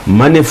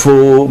money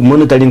for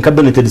monitoring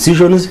cabinet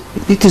decisions.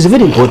 It is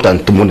very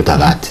important to monitor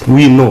that.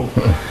 We know.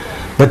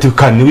 But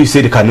can we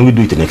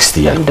do it next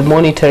year? And the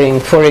monitoring,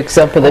 for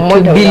example, the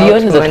 2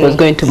 billion that was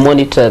going to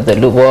monitor the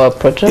Luwa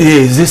project?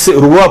 Yes, this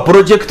Luwa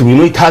project, we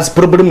know it has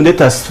problem. Let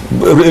us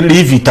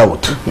leave it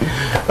out.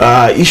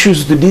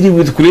 Issues to deal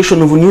with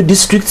creation of new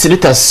districts,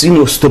 let us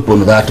stop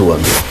on that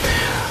one.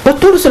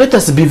 But also let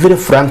us be very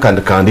frank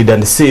and candid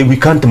and say we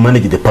can't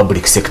manage the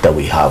public sector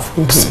we have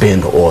to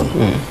spend on.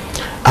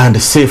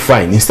 And say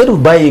fine, instead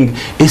of buying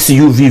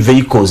SUV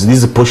vehicles,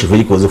 these Porsche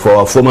vehicles for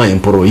our former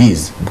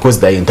employees because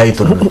they're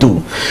entitled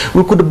to,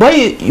 you could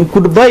buy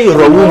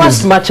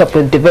What's match up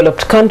with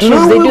developed countries?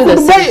 No, they do the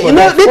same.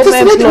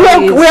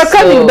 We are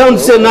coming down to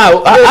say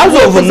now, as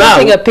of now,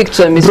 a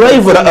picture,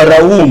 drive a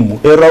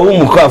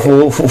Raum car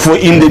for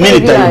in the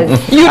military.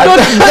 You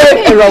don't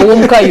drive a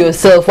Raum car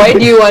yourself. Why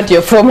do you want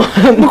your former?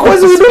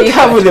 Because we don't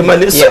have the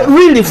money. So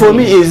really, for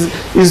me,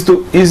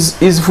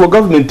 is for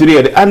government to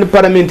really and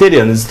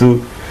parliamentarians to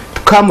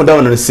come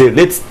down and say,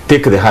 let's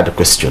take the hard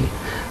question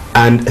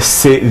and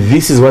say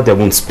this is what I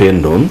won't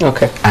spend on,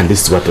 and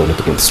this is what I'm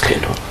not going to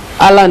spend on.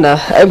 Alana,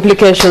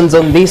 implications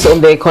on this,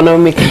 on the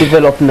economic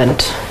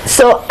development?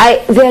 So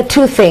there are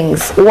two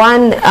things.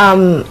 One,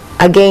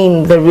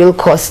 again, the real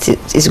cost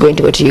is going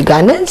to go to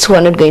Ugandans who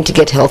are not going to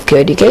get healthcare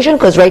education,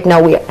 because right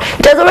now it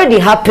has already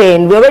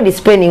happened. We're already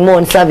spending more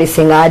on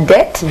servicing our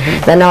debt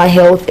than our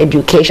health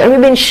education.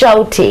 We've been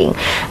shouting,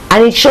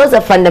 and it shows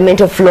a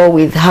fundamental flaw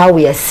with how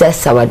we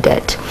assess our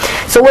debt.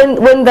 So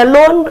when the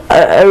loan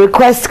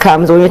request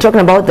comes, when you're talking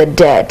about the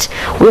debt,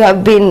 we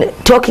have been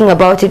talking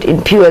about it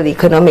in purely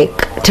economic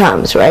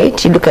terms,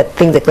 right? You look at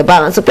things like the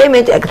balance of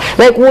payment,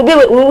 like will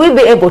we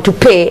be able to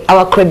pay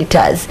our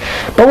creditors?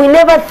 But we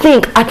never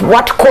think at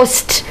what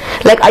cost.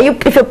 Like,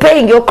 if you're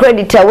paying your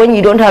creditor when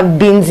you don't have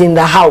beans in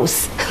the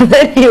house,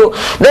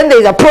 then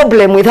there's a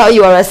problem with how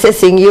you are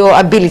assessing your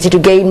ability to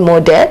gain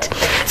more debt.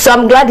 So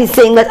I'm glad he's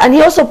saying that, and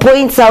he also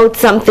points out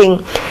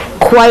something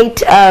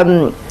quite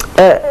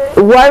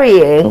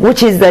worrying,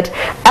 which is that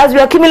as we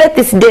accumulate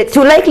this debt, it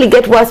will likely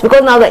get worse,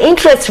 because now the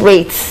interest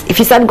rates, if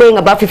you start going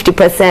above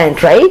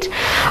 50%, right,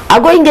 are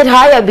going to get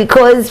higher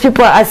because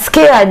people are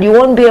scared you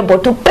won't be able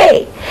to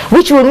pay,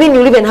 which will mean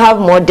you'll even have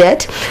more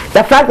debt.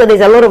 The fact that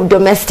there's a lot of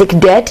domestic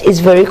debt is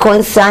very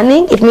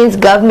concerning. It means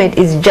government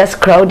is just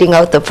crowding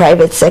out the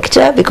private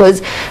sector,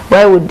 because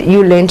why would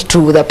you lend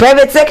to the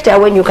private sector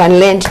when you can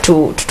lend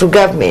to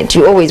government?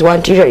 You always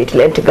want usually to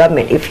lend to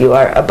government if you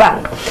are a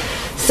bank.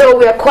 So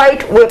we're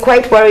quite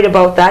worried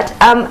about that,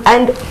 and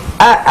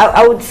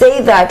I would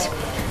say that,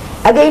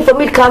 again, for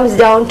me it comes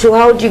down to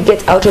how do you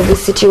get out of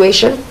this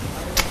situation.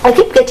 I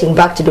keep getting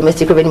back to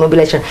domestic revenue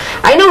mobilization.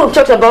 I know we've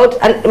talked about,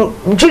 and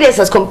Julius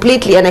has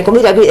completely, and I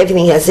completely agree with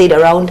everything he has said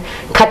around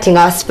cutting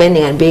our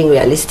spending and being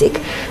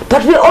realistic.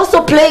 But we're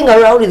also playing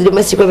around with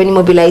domestic revenue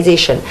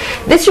mobilization.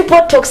 This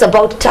report talks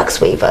about tax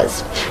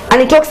waivers,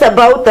 and it talks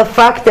about the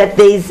fact that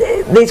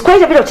there's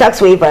quite a bit of tax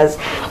waivers.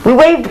 We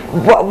waived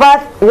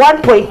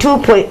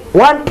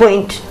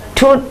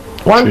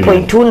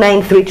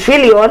 1.293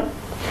 trillion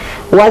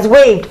was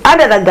waived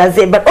under the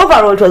Gazette, but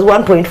overall it was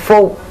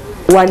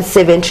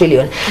 1.417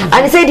 trillion.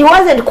 And he said he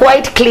wasn't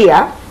quite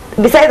clear,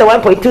 besides the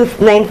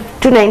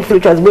 1.293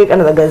 which was waived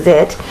under the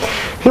Gazette,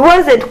 he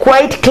wasn't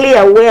quite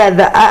clear where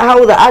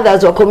how the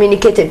others were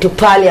communicated to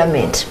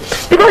Parliament.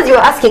 Because you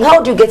were asking, how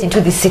do you get into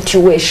this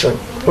situation,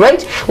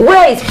 right?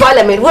 Where is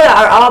Parliament? Where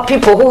are our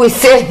people who we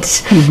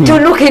sent to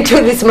look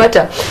into this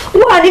matter?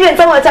 One, even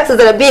some of the taxes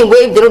that are being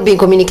waived, they're not being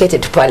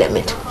communicated to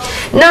Parliament.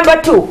 Number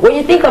two, when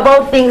you think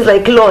about things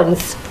like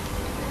loans,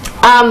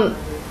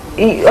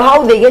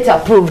 how they get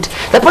approved,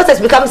 the process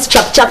becomes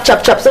chap.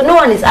 So no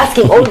one is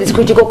asking all these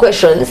critical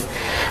questions,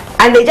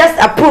 and they just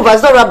approve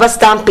as no rubber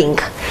stamping.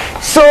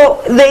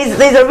 So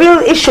there's a real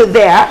issue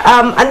there.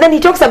 And then he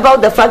talks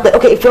about the fact that,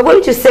 okay, if you're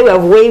going to say we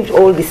have waived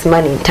all this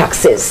money in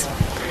taxes,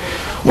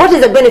 what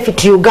is the benefit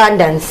to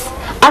Ugandans?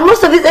 And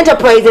most of these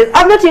enterprises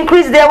have not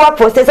increased their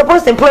workforce. They're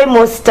supposed to employ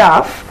more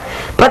staff,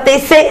 but they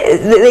say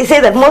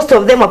that most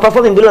of them are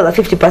performing below the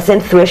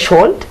 50%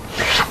 threshold.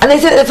 And they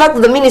say the fact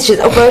that the ministry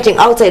is operating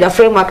outside a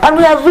framework, and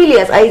we have really,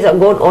 as Isa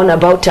gone on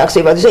about tax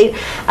waivers, say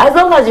as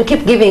long as you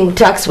keep giving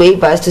tax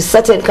waivers to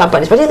certain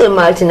companies, particularly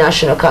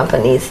multinational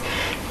companies,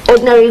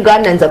 ordinary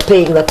Ugandans are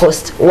paying the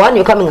cost. One,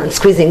 you're coming and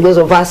squeezing those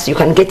of us you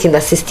can get in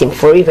the system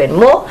for even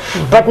more.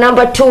 But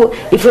number two,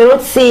 if you're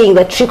not seeing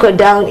the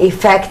trickle-down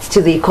effects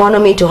to the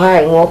economy, to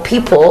hiring more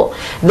people,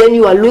 then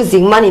you are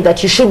losing money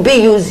that you should be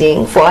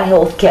using for our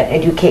healthcare and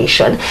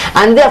education,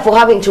 and therefore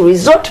having to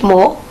resort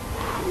more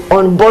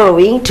on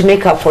borrowing to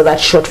make up for that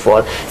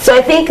shortfall. So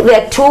I think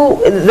there are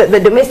the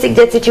domestic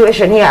debt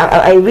situation here,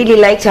 I really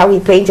liked how he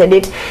painted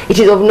it. It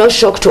is of no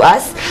shock to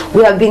us.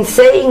 We have been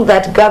saying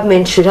that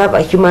government should have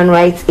a human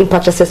rights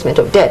impact assessment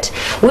of debt,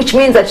 which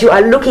means that you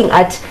are looking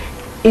at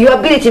your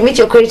ability to meet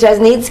your creditors'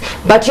 needs,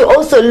 but you're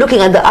also looking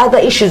at the other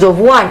issues of,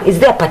 one, is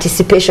there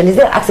participation, is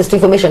there access to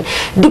information?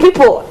 Do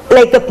people,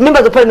 like the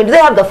members of parliament, do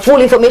they have the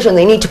full information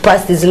they need to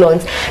pass these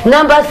loans?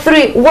 Number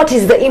three, what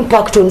is the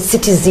impact on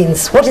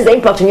citizens? What is the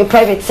impact on your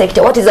private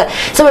sector? What is that?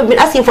 So we've been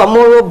asking for a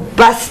more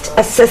robust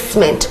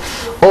assessment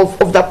of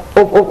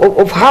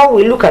how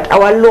we look at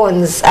our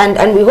loans, and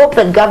we hope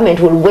that government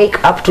will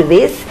wake up to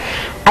this.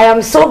 I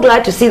am so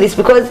glad to see this,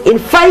 because in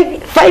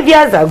five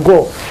years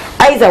ago,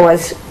 Isa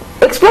was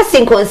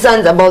expressing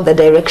concerns about the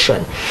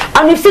direction,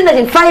 and we've seen that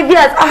in 5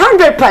 years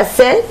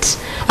 100%,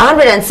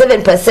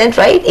 107%,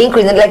 right,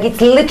 increase, and like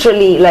it's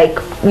literally like,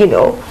 you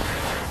know,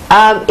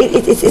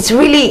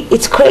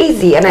 it's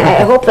crazy, and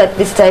I hope that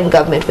this time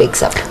government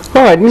wakes up.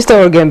 All right,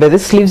 Mr. Ogembe,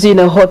 this leaves you in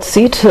a hot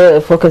seat,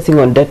 focusing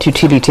on debt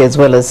utility as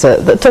well as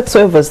the tax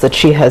waivers that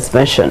she has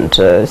mentioned.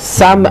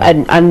 Some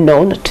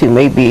unknown to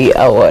maybe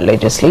our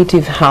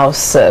legislative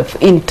house,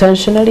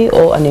 intentionally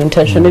or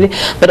unintentionally,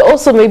 but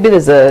also maybe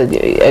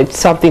there's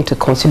something to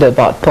consider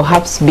about,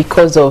 perhaps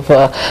because of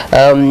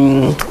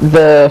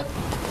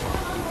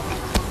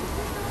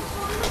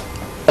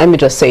let me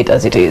just say it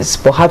as it is,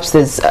 perhaps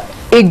there's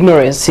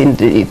ignorance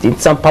in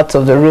some parts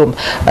of the room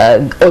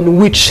on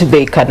which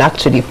they can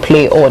actually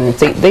play on and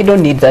say they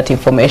don't need that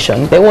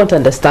information. They won't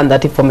understand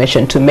that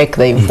information to make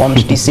the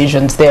informed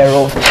decisions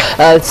thereof.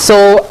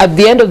 So at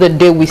the end of the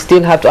day, we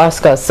still have to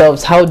ask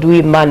ourselves, how do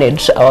we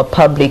manage our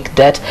public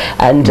debt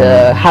and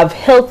have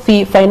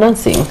healthy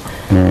financing?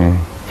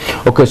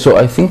 Okay, so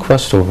I think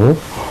first of all,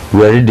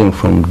 we are reading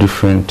from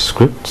different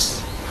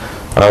scripts.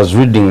 I was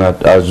looking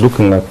at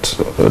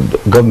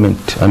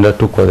government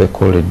undertook what they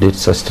call a debt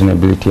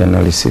sustainability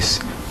analysis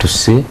to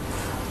see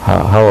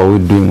how are we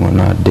doing on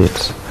our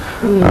debt.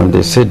 And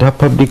they said our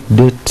public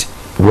debt,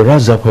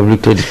 whereas our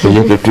public debt is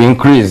projected to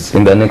increase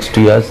in the next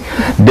 2 years,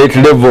 debt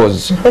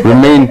levels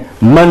remain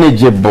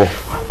manageable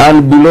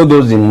and below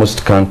those in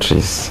most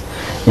countries.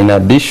 In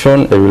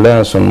addition, a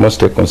reliance on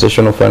mostly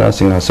concessional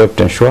financing has helped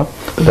ensure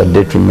that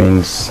debt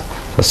remains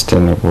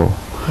sustainable.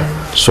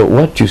 So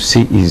what you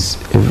see is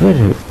a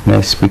very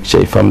nice picture.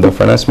 If I'm the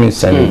finance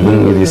minister and you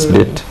bring me this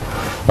debt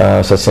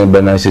sustainable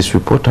analysis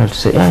report, I'll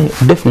say, yeah,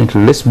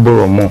 definitely, let's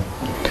borrow more.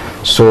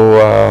 So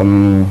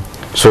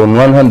so on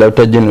one hand, the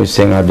auditor general is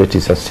saying our debt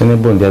is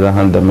sustainable. On the other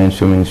hand, the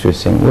mainstream ministry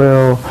is saying,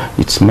 well,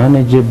 it's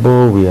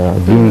manageable. We are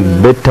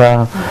doing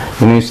better.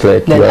 You know, it's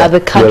like Then other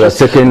countries, you're a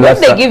second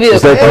last. they give you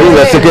it's like being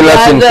a second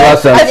last in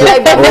class. And say,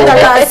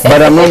 oh,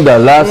 but I'm not the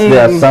last.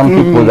 There are some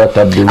people that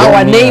have been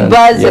our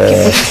neighbors.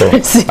 So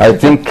I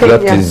think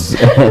that is.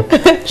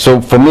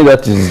 So for me,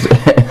 that is.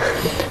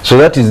 So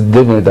that is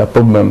definitely the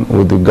problem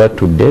with regard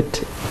to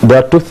debt.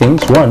 There are two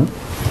things. One,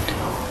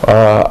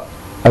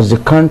 as a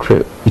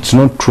country, it's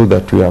not true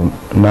that we are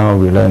now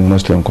relying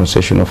mostly on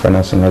concessional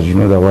financing. As you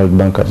know, the World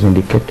Bank has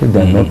indicated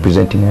they are not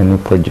presenting any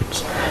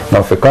projects.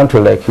 Now, for a country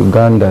like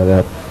Uganda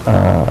that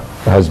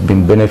has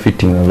been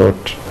benefiting a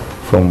lot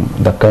from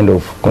the kind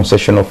of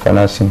concessional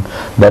financing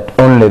that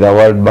only the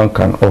World Bank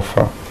can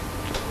offer,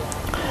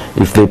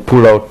 if they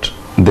pull out,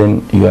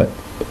 then you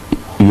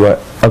are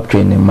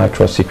actually in a much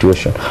worse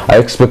situation. I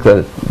expect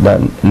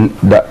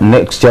that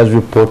next year's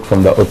report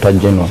from the Auditor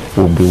General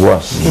will be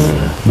worse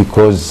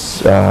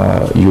because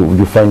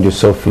you find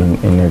yourself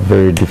in a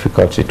very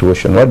difficult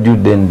situation. What do you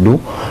then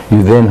do?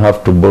 You then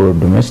have to borrow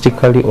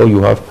domestically, or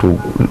you have to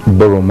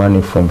borrow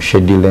money from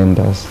shady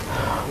lenders.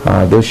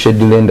 Those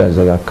shady lenders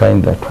are the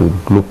kind that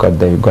would look at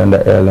the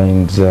Uganda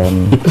Airlines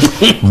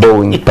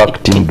Boeing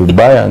packed in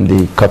Dubai and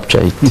they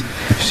capture it. You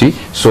see?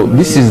 So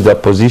this is the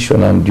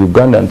position, and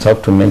Ugandans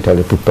have to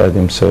mentally prepare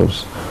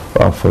themselves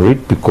for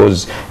it,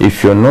 because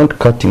if you're not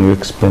cutting your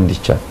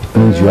expenditure, it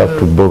means you have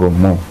to borrow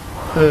more.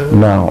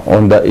 Now,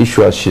 on the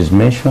issue as she's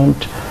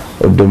mentioned,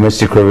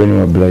 domestic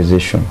revenue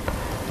mobilization.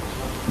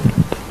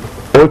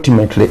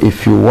 Ultimately,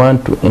 if you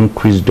want to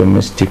increase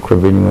domestic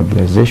revenue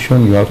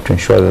mobilization, you have to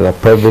ensure that the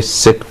private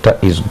sector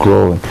is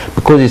growing,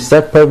 because it's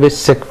that private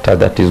sector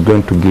that is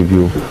going to give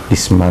you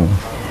this money.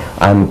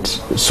 And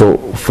so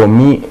for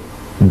me,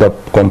 the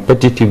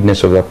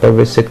competitiveness of the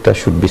private sector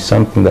should be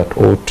something that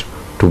ought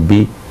to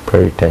be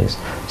prioritized.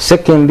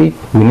 Secondly,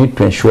 we need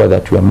to ensure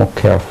that we are more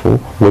careful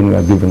when we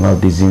are giving out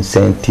these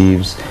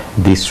incentives,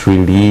 this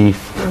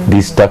relief,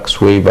 these tax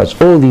waivers,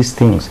 all these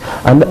things.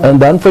 And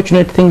the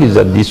unfortunate thing is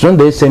that these not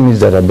the SMEs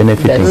that are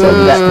benefiting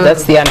from this.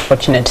 That's the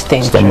unfortunate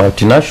thing. It's the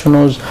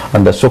multinationals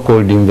and the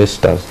so-called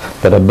investors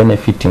that are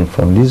benefiting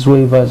from these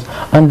waivers,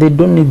 and they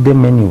don't need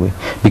them anyway,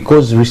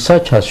 because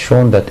research has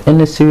shown that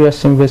any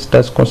serious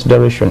investor's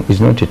consideration is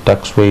not a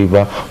tax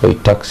waiver or a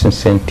tax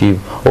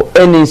incentive or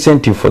any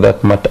incentive for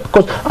that matter.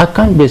 Because I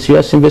can't be a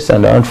serious investor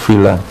and I want free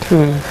land.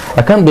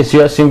 I can't be a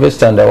serious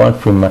investor and I want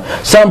free money.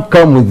 Some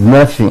come with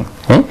nothing.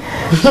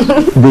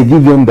 They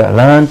give them the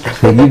land,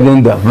 they give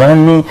them the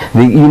money,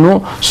 you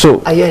know.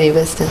 So are you an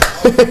investor?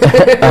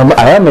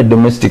 I am a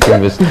domestic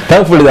investor.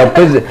 Thankfully,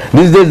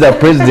 these days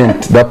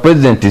the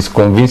president is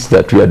convinced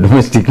that we are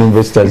domestic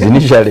investors.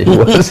 Initially, he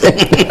was.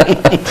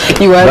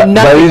 You are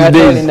nothing at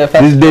all in the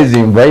first These days, he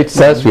invites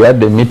us. We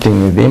had a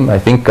meeting with him. I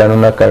think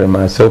Kanona Karima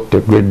has helped a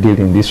great deal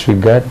in this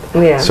regard.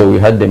 Yeah. So we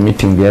had the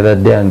meeting the other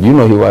day, and you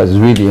know, he was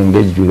really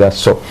engaged with us.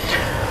 So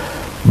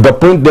the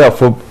point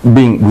therefore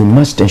being, we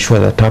must ensure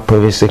that our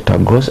private sector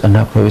grows and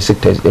our private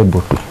sector is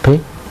able to pay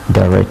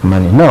the right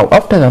money. Now,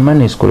 after the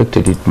money is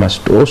collected, it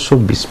must also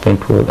be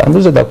spent well. And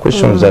those are the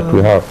questions that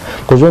we have.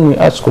 Because when we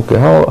ask, okay,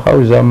 how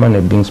is our money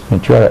being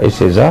spent? You are a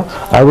SSR,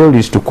 our role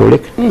is to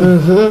collect.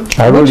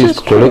 Our role is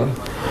to collect.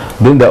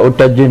 Then the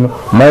Auditor General,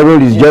 my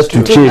role is just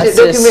to chase.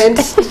 Then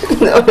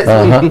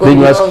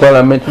you ask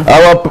Parliament,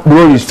 our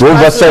role is to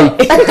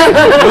oversight.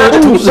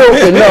 So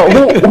okay, now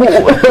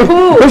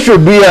who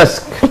should we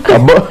ask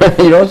about?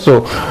 You know,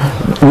 so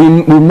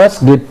we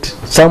must get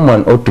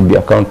someone ought to be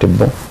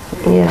accountable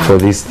for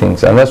these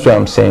things, and that's why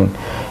I'm saying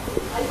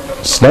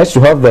it's nice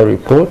to have the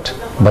report,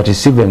 but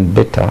it's even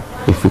better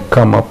if we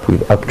come up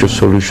with actual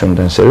solutions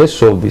and say, let's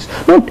solve this.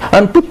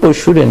 And people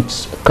shouldn't,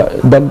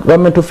 the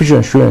government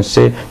officials shouldn't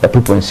say that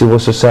people in civil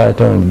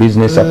society and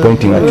business are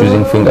pointing and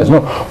choosing fingers.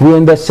 No, we're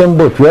in the same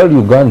boat. We're all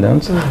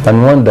Ugandans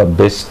and want the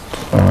best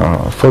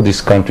for this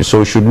country. So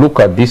we should look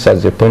at this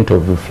as a point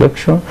of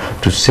reflection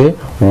to say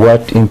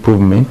what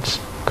improvements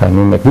can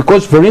you make?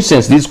 Because, for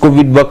instance, these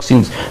COVID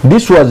vaccines,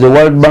 this was the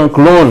World Bank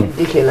loan.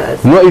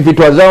 Ridiculous. No, if it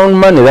was our own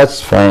money,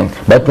 that's fine.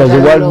 But it was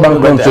the World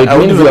Bank loan, so it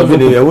means we are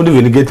going to... I wouldn't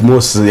even get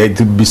most. It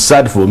would be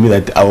sad for me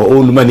that our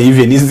own money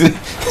even is... No,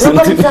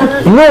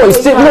 it's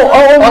still, no,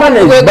 our own money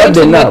is bad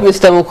enough.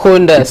 Mr.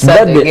 Mukunda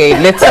sad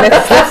again. Let's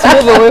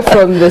move away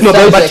from the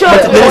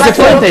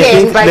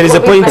subject. But there is a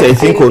point I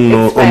think on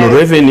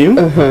revenue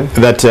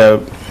that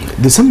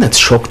there's something that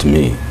shocked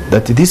me,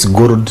 that these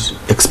gold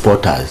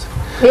exporters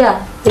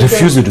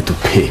refused to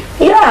pay.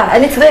 Yeah,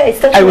 and it's there.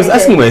 It's I was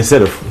asking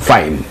myself,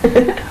 fine,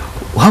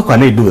 how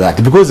can I do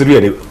that? Because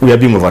really we are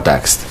being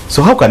overtaxed.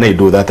 So how can I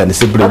do that? And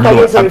simply,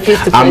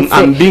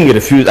 I'm being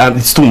refused.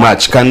 It's too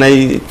much. I'm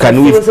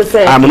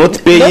not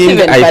paying.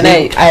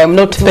 I am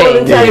not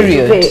paying.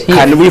 Period.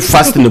 Can we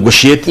first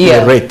negotiate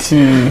the rate?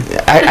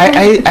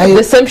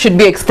 The same should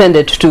be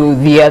extended to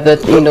the other.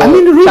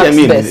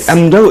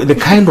 The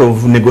kind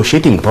of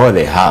negotiating power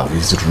they have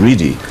is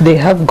really. They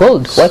have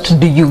gold. What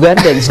do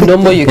Ugandans,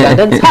 normal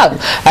Ugandans, have?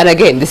 And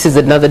again, this is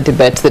another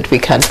debate that we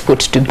can't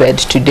put to bed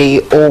today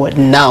or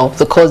now.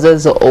 The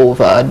causes of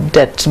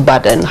debt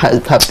burden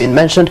have been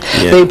mentioned.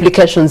 The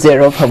implications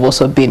thereof have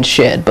also been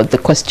shared. But the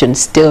question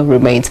still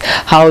remains,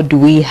 how do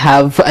we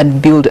have and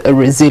build a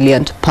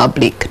resilient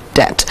public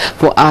debt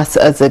for us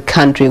as a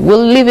country?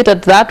 We'll leave it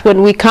at that.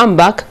 When we come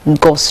back,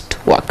 ghost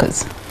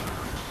workers.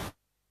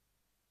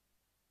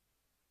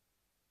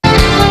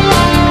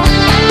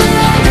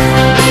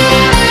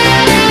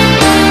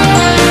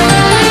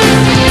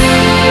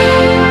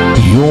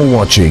 You're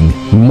watching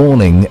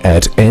Morning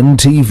at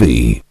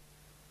NTV.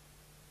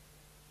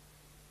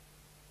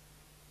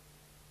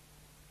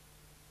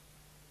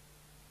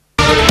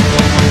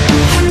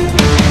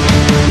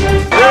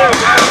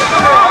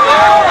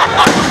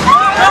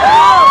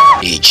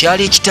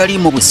 Ekyalo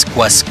ekitaliimu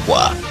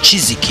busikwasikwa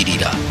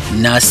kizikirira,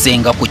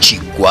 n'asenga ku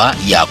kiggwa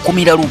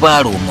yakumira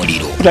lubaala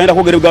omuliro. Tutayenda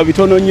kwogerwa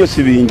bitono nnyo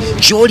si bingi.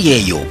 Gy'oli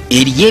eyo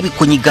eriyo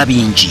ebikunyiga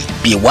bingi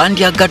bye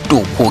wandyagadde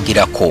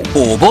okwogerako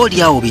oba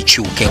olyawo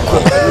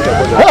bikyukeko.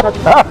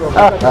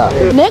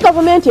 Naye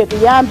gavumenti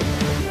etuyambe.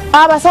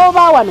 Abasawo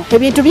ba wano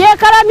ebintu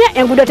byekalamye,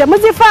 enguudo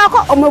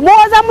temuzifaako,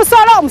 omwoza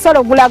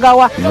omusolo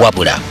gulagawa.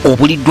 Wabula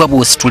obuliddwa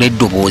bw'ositula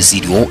eddoboozi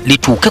lyo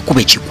lituuke ku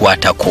be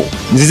kikwatako.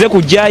 Nzize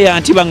kujjaya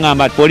nti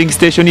baŋŋamba polling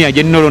station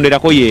yagye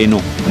nnolonderako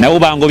yeeno, nawo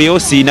bangobyewo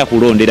siina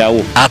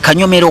kulonderawo.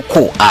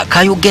 Akanyomeroko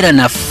akayogera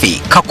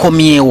naffe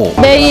kakomyewo.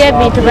 Beeyi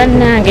y'ebintu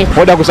bannange.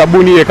 Oda ku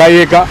sabbuuni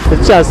yeekayeeka.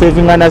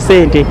 Tekikyaseevinga na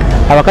ssente,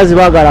 abakazi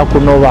baagala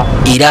kunoba.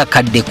 Era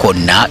akadde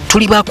konna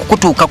tuli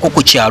baakukutuukako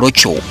ku kyalo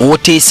kyo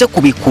oteese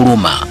ku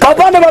bikuluma.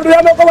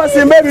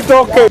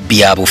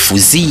 Bya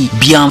bufuzi,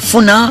 bya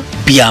nfuna,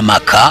 bya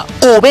maka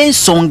oba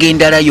ensonga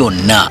endala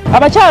yonna.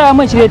 Abakyala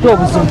bamu ekireeta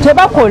obuzibu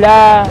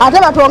tebakola. Ate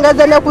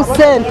batwongeze ne ku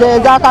ssente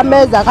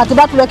ez'akameza, kati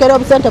batulekera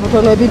obusente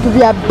butono ebintu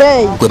bya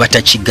bbeeyi. Gwe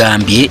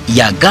batakigambye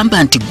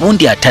yagamba nti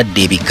gundi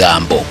atadde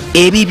ebigambo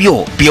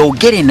ebibyo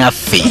byogere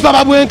naffe.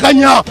 Tusaba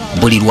bwenkanya.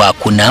 Buli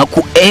lwakuna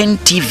ku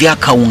NTV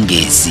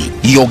akawungeezi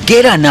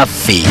yogera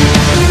naffe.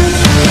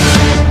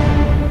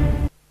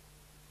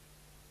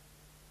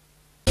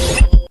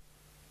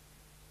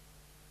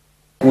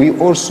 We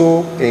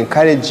also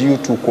encourage you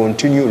to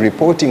continue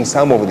reporting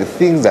some of the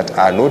things that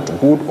are not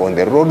good on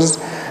the roads,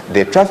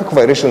 the traffic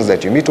violations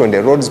that you meet on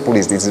the roads,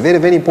 please. It's very,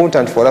 very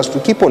important for us to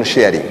keep on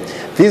sharing.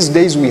 These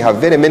days we have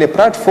very many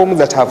platforms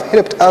that have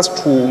helped us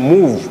to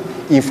move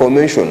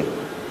information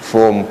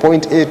from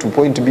point A to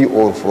point B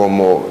or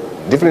from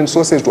different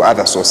sources to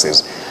other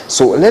sources.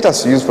 So let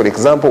us use, for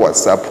example,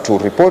 WhatsApp to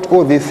report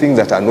all these things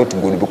that are not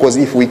good, because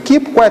if we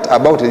keep quiet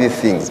about these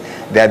things,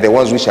 they are the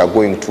ones which are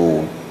going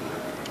to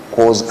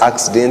cause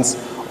accidents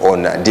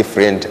on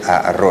different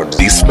roads.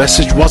 This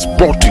message was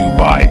brought to you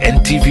by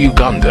NTV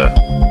Uganda.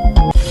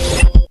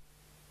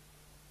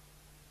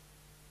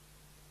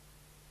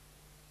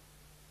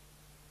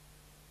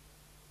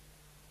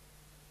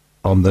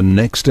 On the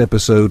next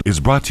episode is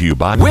brought to you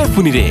by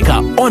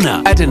Wefunireka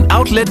Honor at an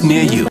outlet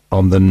near you.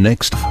 On the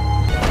next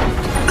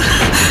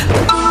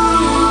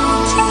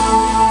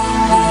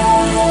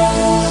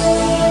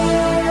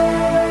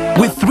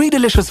With 3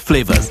 delicious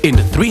flavors in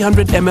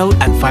 300 ml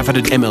and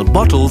 500 ml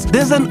bottles,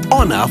 there's an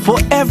Honor for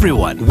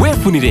everyone.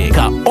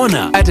 Wefunireka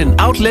Honor at an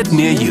outlet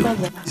near you.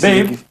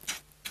 Babe,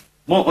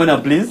 more Honor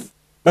please.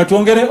 But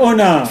won't get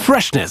Honor.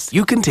 Freshness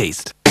you can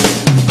taste.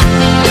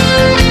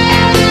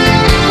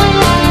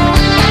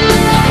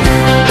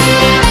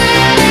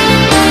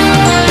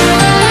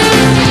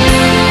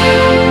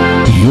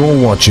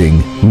 You're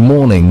watching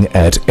Morning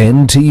at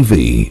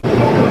NTV.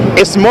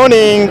 It's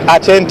Morning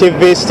at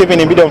NTV. Stephen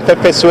Imbidon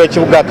Pepe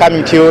Swetchuga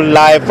coming to you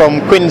live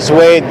from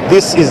Queensway.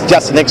 This is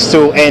just next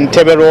to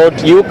Entebbe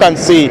Road. You can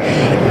see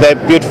the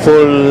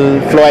beautiful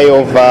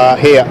flyover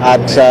here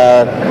at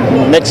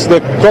next to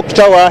the clock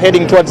tower,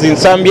 heading towards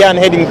Zambia and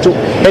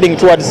heading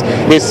towards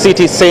the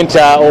city center.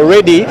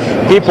 Already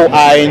people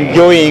are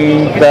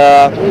enjoying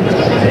the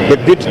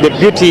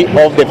beauty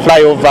of the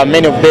flyover.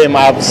 Many of them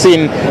I've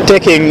seen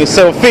taking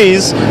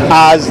selfies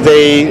as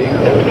they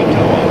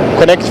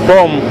connect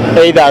from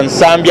either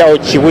Nsambya or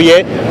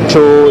Chibuye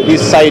to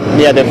this side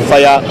near the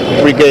fire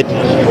brigade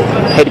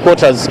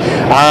headquarters,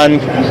 and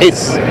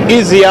it's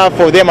easier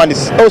for them and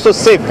it's also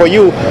safe for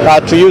you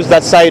to use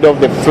that side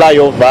of the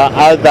flyover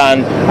other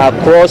than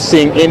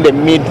crossing in the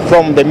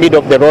from the mid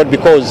of the road,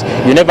 because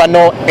you never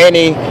know,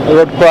 any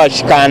road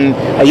crash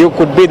you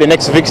could be the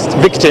next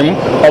victim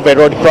of a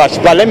road crash.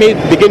 But let me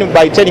begin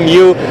by telling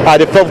you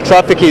the flow of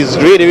traffic is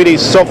really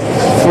so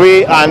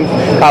free and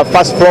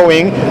fast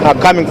flowing,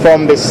 coming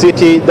from the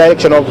city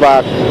direction of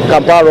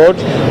Kampala Road,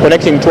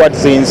 connecting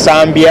towards the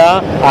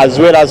Nsambya, as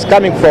well as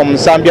coming from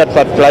Nsambya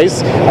traffic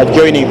lights,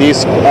 joining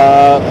this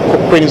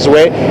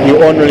Queensway.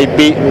 You only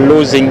be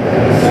losing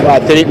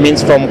 3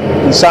 minutes from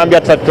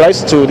Nsambya traffic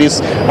lights to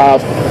this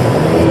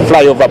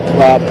flyover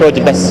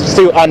project that's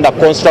still under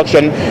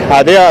construction.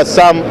 There are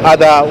some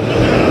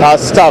other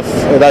staff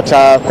that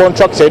are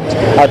contracted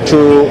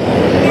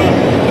to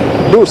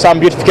do some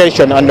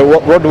beautification and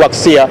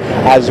roadworks here,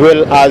 as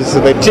well as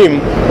the team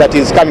that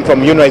is coming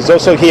from UNO is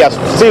also here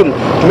still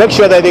to make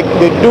sure that they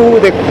do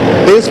the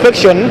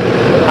inspection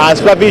and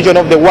supervision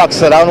of the works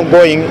that are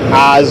ongoing,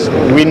 as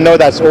we know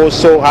that's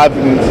also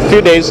having a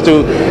few days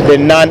to the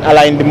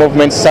Non-Aligned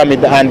Movement Summit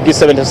and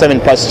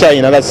G77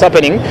 Pasture, that's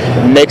happening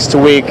next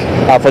week,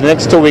 for the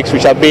next 2 weeks we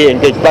shall be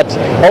engaged. But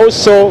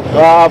also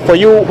for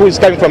you who is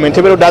coming from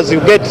Entebbe, as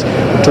you get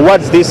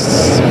towards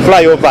this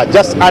flyover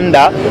just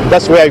under,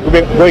 that's where you're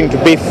going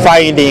to be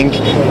finding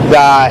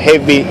the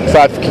heavy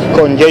traffic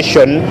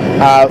congestion,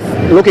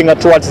 looking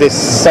towards the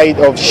side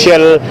of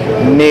Shell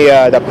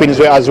near the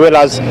Queensway, as well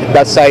as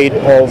that side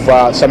of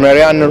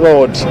Samarian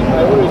Road,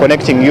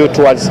 connecting you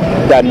towards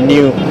the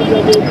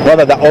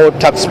the old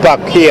tax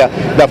park. Here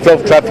the flow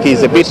of traffic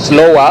is a bit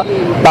slower,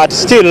 but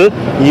still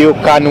you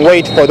can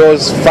wait for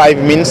those 5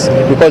 minutes,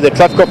 because the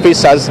traffic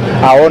officers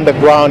are on the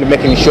ground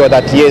making sure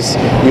that yes,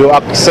 you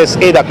access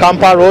either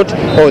Kampala Road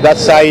or that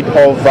side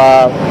of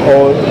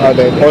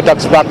the old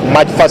tax park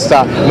much faster.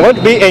 I'm going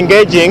to be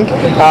engaging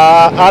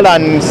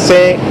Alan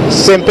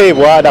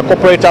Sempebwa, the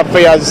Corporate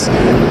Affairs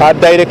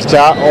Director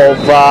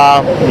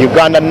of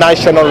Uganda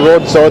National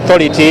Roads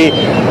Authority,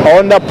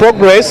 on the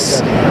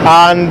progress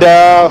and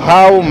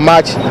how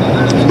much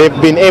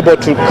they've been able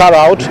to carry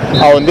out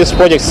on this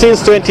project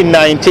since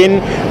 2019.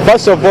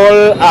 First of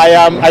all,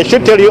 I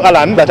should tell you,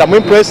 Alan, that I'm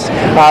impressed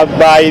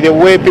by the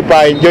way people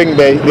are enjoying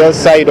the other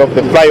side of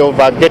the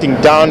flyover, getting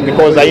down,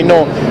 because I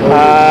know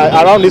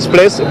around this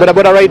place,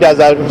 Boda riders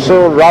are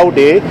so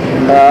rowdy,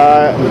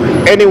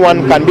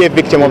 anyone can be a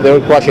victim of the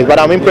road crashes. But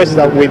I'm impressed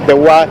with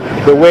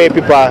the way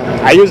people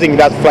are using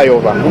that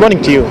flyover. Good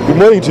morning to you. Good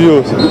morning to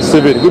you,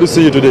 Stephen. Good to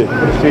see you today.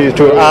 See you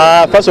too.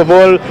 First of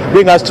all,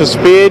 bring us to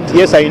speed.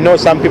 Yes, I know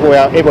some people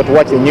were able to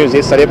watch the news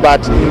yesterday,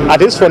 but at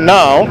least for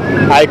now,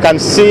 I can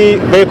see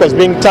vehicles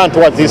being turned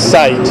towards this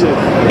side.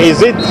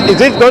 Is it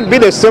going to be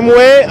the same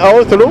way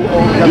all through?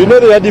 You know,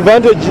 the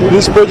advantage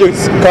this project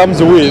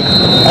comes with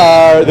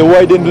are the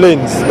widened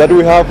lanes, that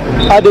we have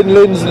added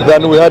lanes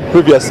than we had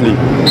previously.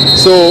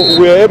 So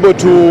we are able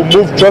to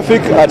move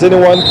traffic at any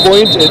one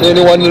point, at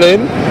any one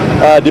lane,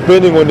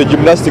 depending on the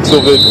gymnastics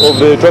of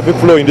the traffic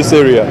flow in this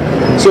area.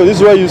 So this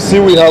is why you see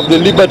we have the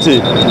liberty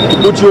to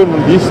put you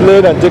on this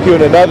lane and take you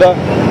on another,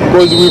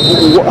 because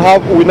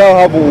we now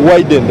have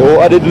widened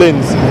or added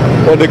lanes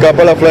on the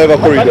Kampala flyover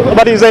corridor.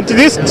 But isn't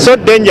this so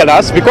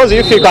dangerous? Because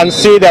if you can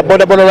see the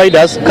border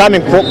riders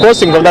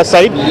crossing from that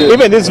side,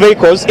 even these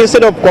vehicles,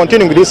 instead of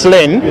continuing this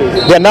lane,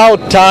 they are now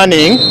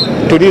turning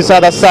to this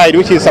other side,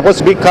 which is supposed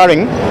to be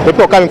carrying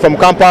people coming from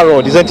Kampala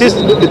Road. Isn't this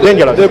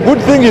dangerous? The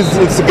good thing is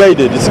it's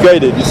guided. It's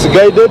guided. It's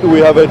guided. We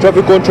have a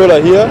traffic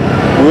controller here.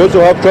 We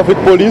also have traffic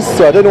police,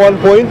 so at any one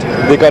point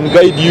they can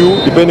guide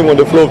you depending on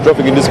the flow of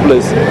traffic in this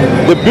place.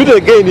 The beauty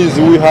again is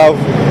we have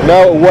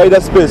now a wider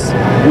space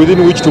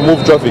within which to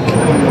move traffic.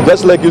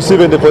 Just like you see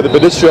for the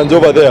pedestrians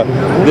over there,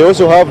 they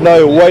also have now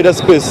a wider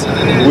space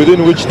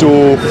within which to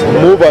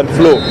move and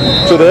flow.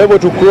 So they're able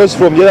to cross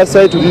from the other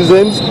side to these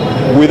ends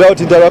without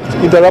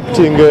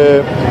interrupting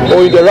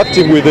or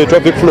interacting with the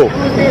traffic flow,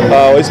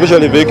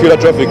 especially vehicular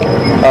traffic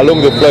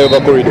along the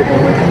flyover corridor.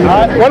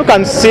 One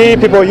can see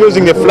people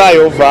using the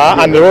flyover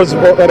and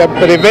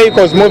the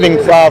vehicles moving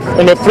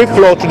in a free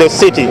flow to the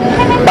city.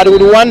 But we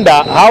wonder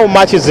how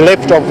much is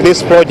left of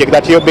this project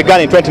that you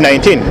began in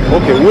 2019.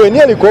 Okay, we're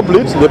nearly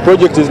complete. The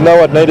project is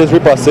now at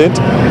 93%.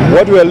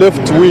 What we are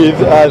left with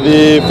are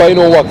the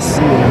final works,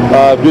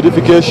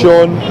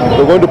 beautification.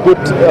 We're going to put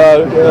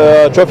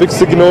traffic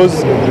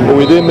signals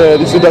within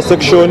this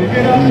intersection.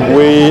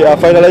 We are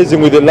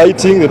finalizing with the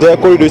lighting. The entire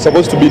corridor is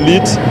supposed to be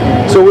lit.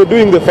 So we're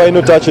doing the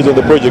final touches on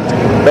the project.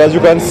 But as you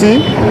can see,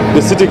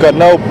 the city can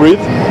now breathe.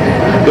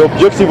 The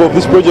objective of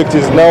this project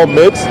is now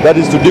met, that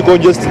is to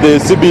decongest the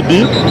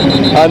CBD,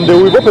 and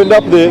we've opened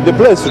up the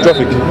place to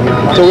traffic.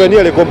 So we're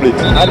nearly complete.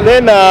 And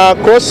then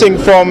crossing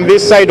from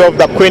this side of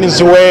the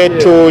Queensway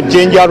to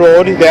Ginger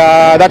Road,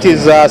 that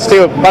is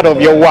still part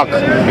of your work.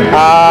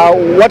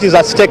 What is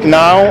at stake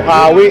now?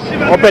 Are we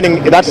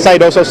opening that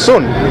side also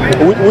soon?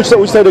 Which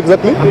side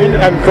exactly?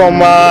 And from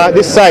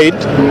this side,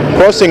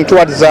 crossing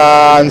towards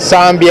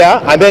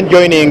Nsambia and then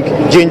joining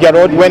Ginger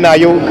Road. When are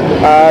you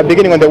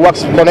beginning on the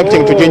works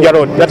connecting to Ginger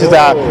Road? That is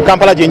the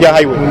Kampala Ginger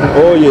Highway.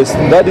 Oh yes,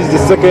 that is the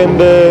second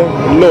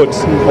lot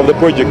of the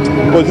project,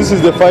 because this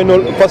is the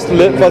first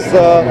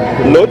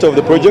lot of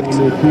the project.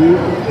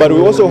 But we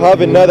also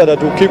have another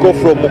that will kick off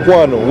from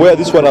Mukwano, where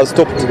this one has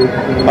stopped,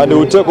 and it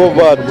will take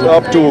over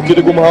up to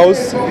Kidigum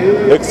House,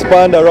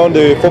 expand around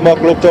the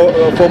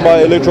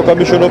former Electoral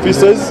Commission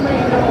offices,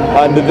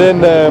 and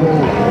then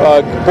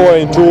pour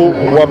into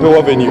Wapewa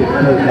Avenue,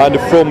 and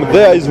from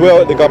there is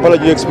where the Kampala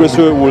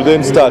Expressway will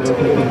then start.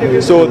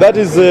 So that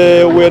is,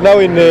 we are now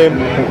in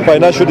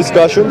financial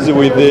discussions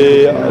with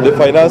the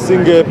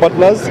financing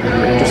partners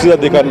to see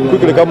that they can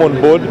quickly come on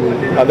board,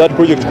 and that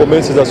project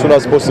commences as soon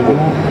as possible.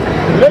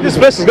 This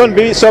place is going to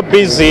be so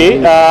busy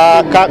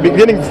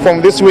beginning from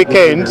this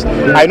weekend.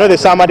 I know the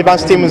some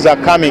advanced teams are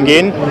coming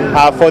in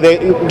for the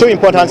two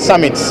important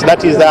summits,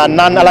 that is the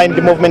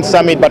non-aligned movement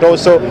summit, but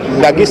also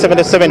the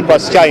G77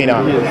 plus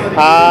China.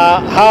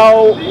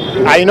 How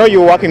I know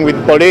you're working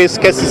with police,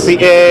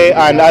 KCCA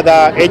and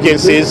other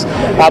agencies.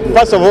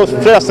 First of all,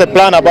 tell us the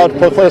plan about,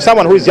 for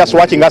someone who is just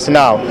watching us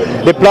now,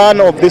 the plan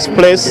of this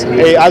place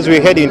as we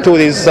head into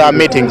these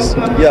meetings.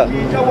 Yeah,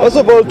 first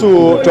of all,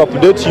 to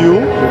update you,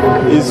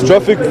 is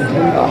traffic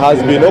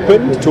has been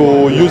opened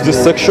to use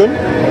this section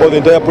for the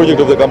entire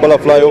project of the Kampala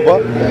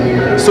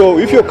flyover. So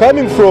if you're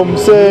coming from,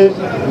 say,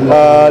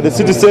 the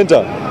city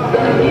center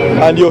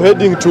and you're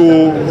heading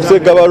to, say,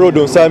 Gaba Road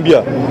on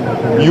Zambia,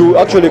 you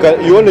actually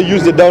you only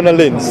use the downer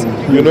lanes.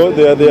 You know,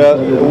 there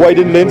are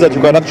widened lanes that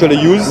you can actually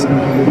use.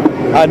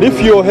 And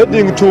if you're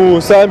heading to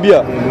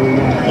Zambia,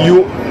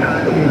 you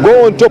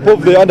go on top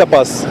of the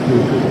underpass,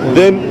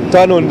 then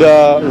turn on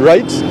the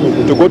right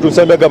to go to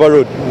Zambia Gaba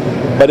Road.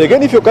 But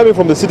again, if you're coming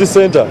from the city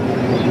center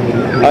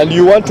and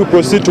you want to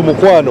proceed to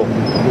Mukwano,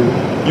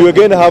 you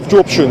again have two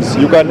options.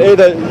 You can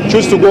either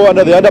choose to go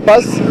under the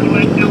underpass,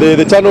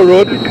 the tunnel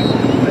road,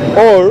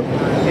 or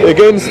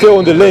again stay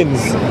on the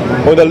lanes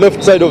on the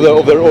left side of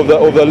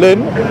the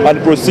lane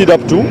and proceed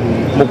up to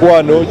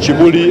Mukwano,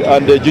 Chibuli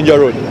and Ginger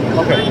Road.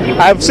 Okay.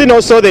 I've seen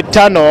also the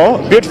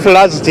tunnel, beautiful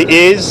as it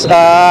is.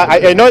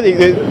 I know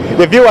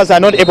the viewers are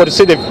not able to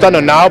see the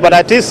tunnel now, but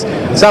at least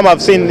some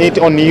have seen it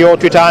on your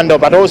Twitter handle,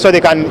 but also they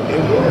can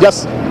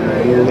just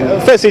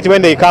face it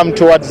when they come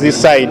towards this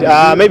side.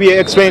 Maybe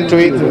explain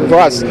to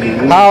us,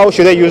 how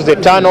should they use the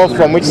tunnel,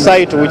 from which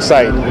side to which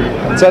side?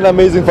 It's an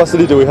amazing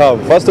facility we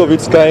have, first of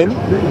its kind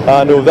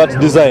and of that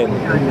design.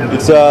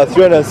 It's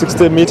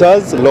 360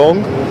 meters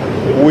long.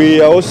 We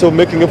are also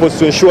making efforts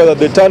to ensure that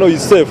the tunnel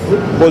is safe,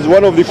 because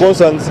one of the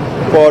concerns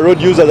for our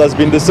road users has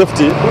been the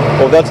safety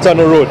of that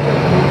tunnel road.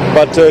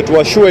 But to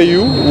assure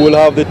you, we'll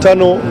have the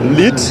tunnel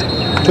lit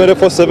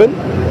 24/7,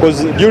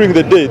 because during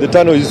the day the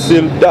tunnel is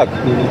still dark,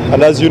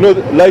 and as you know,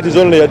 light is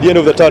only at the end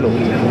of the tunnel.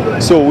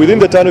 So within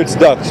the tunnel it's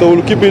dark, so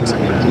we'll keep it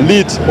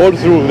lit all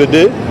through the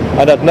day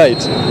and at night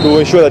to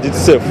ensure that it's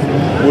safe.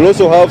 We'll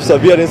also have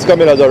surveillance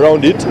cameras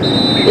around it,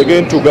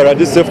 again to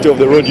guarantee safety of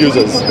the road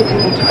users.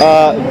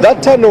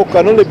 That tunnel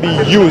can only be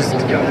used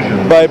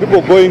by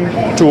people going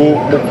to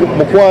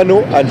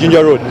Mukwano and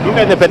Ginger Road.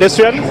 Even the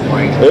pedestrians?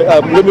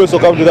 Let me also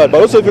come to that.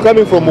 But also if you're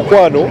coming from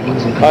Mukwano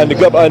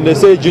and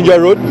say Ginger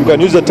Road, you can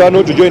use the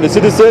tunnel to join the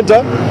city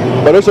center,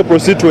 but also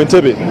proceed to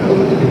Entebbe.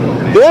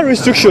 There are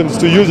restrictions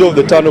to use of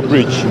the tunnel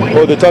bridge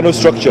or the tunnel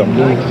structure.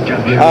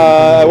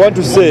 I want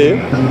to say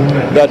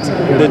that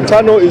the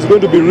tunnel is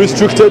going to be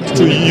restricted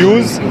to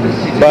use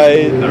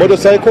by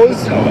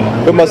motorcycles,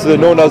 famously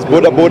known as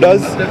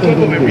boarders,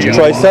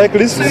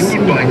 tricyclists,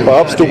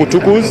 perhaps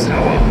tukutukus,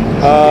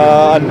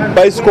 and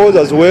bicycles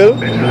as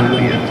well,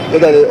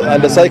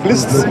 and the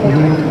cyclists,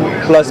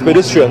 plus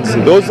pedestrians.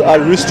 Those are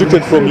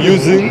restricted from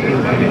using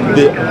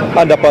the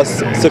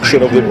underpass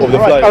section of the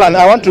flyover. Alan,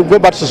 I want to go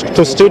back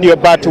to studio,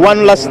 but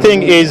one last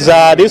thing is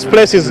this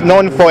place is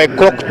known for a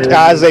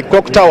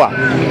clock tower.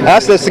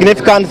 That's the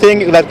significant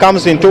thing that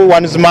comes into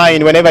one's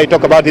mind whenever you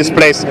talk about this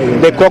place,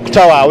 the clock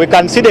tower. We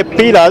can see the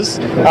pillars,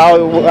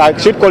 I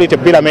should call it a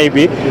pillar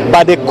maybe,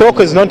 but the clock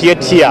is not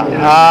yet here.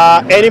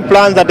 Any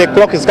plans that the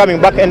clock is coming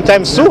back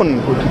anytime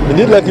soon?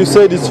 Indeed, like you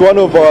said, it's one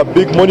of our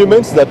big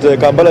monuments that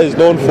Kampala is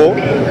known for,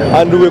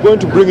 and we're going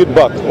to bring it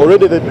back.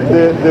 Already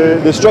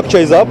the structure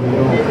is up.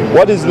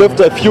 What is left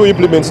are a few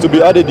implements to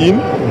be added in,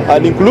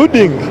 and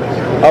including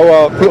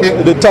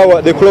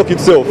the clock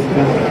itself.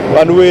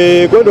 And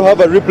we're going to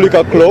have a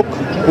replica clock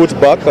put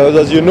back,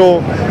 as you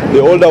know, the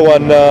older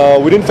one,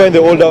 we didn't find the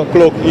older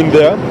clock in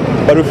there,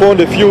 but we found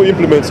a few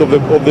implements of the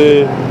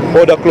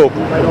older clock.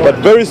 But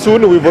very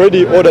soon we've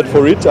already ordered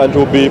for it and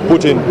will be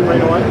put in.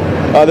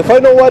 The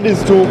final word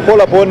is to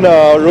call upon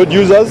road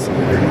users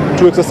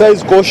to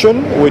exercise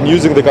caution when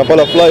using the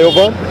Kampala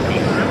flyover.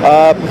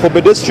 For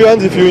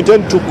pedestrians, if you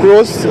intend to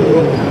cross,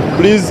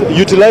 please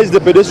utilize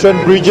the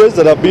pedestrian bridges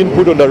that have been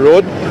put on the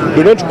road.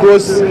 Do not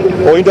cross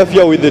or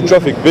interfere with the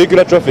traffic,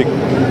 vehicular traffic.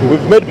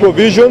 We've made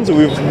provisions.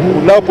 We've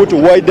now put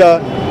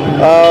wider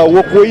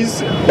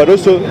walkways, but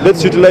also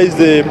let's utilize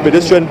the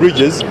pedestrian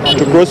bridges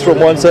to cross from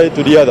one side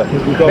to the other.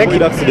 Thank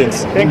you.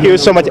 Accidents. Thank you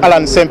so much,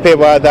 Alan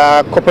Sempeba,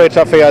 the Corporate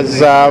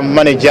Affairs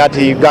Manager at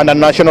the Uganda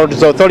National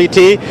Roads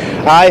Authority.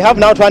 I have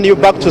now to hand you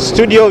back to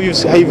studio.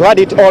 You've heard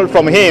it all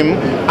from him,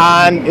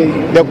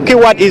 and the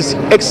keyword is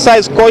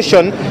exercise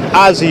caution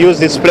as you use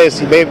this place.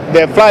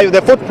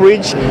 The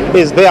footbridge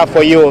is there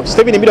for you.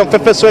 Stephen Imidon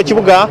Fefeso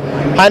Chibuga,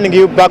 handing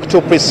you back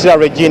to Priscilla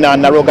Regina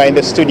Naroga in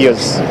the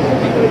studios.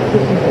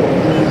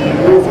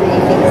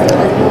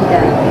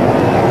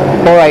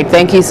 All right,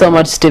 thank you so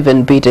much,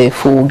 Stephen Bide,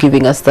 for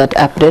giving us that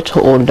update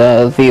on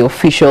the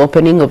official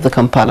opening of the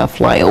Kampala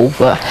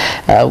flyover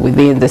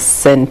within the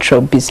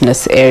central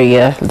business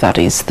area, that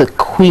is the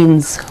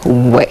Queen's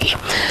Way.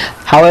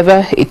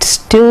 However, it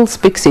still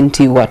speaks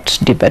into what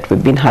debate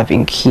we've been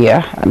having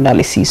here,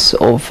 analysis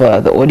of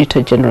the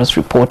Auditor General's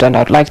report, and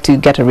I'd like to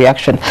get a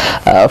reaction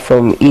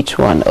from each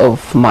one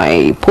of my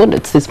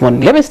opponents this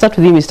morning. Let me start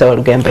with you, Mr.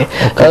 Walugembe.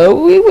 Okay.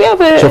 We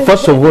have a... So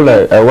first of all,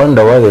 I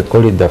wonder why they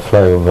call it the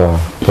flyover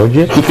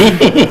project.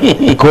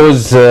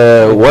 Because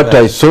what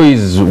I saw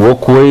is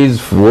walkways,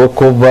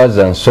 walkovers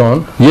and so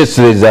on. Yes,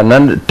 there's a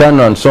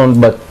tunnel and so on,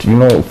 but you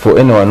know, for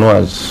anyone who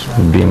has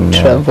been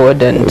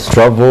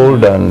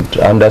traveled and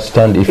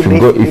understand, if you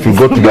go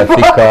to the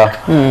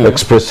Thika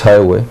Express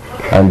Highway,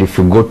 and if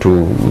you go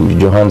to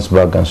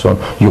Johannesburg and so on,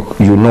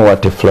 you know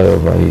what a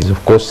flyover is,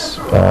 of course.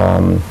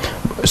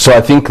 So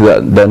I think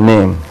that the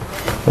name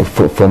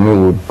for me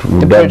would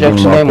have been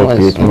more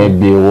appropriate,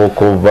 maybe a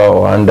walkover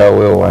or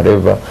underway or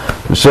whatever,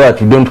 so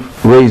that we don't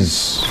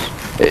raise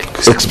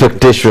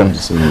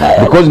expectations.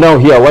 Because now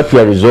here what we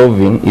are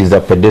resolving is the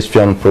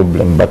pedestrian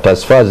problem, but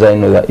as far as I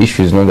know, the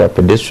issue is not the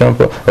pedestrian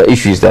problem, the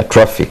issue is the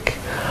traffic.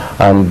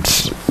 And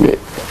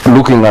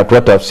looking at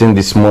what I've seen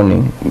this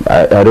morning,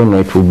 I don't know,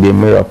 it will be a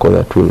miracle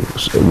that will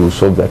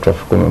solve the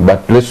traffic problem,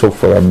 but let's hope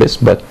for our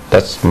best. But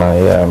that's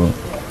my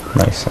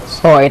my sense.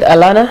 All right,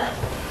 Alana?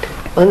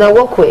 On the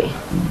walkway,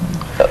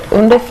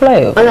 on the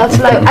flyover. On the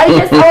flyover.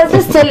 I was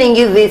just telling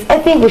you this. I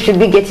think we should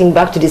be getting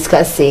back to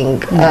discussing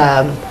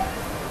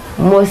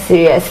more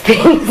serious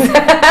things.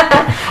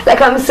 Like,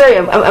 I'm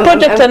sorry,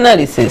 project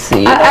analysis.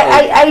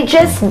 I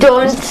just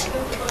don't.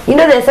 You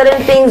know, there are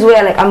certain things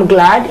where, like, I'm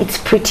glad it's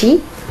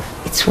pretty,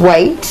 it's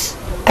white,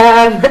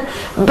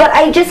 but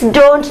I just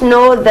don't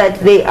know that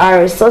they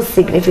are so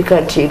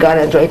significant to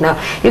Ugandans right now.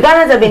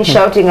 Ugandans have been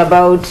shouting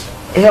about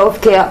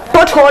healthcare,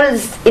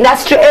 potholes,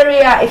 industrial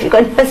area, if you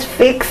can just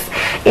fix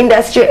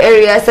industrial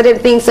area, certain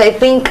things. So I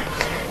think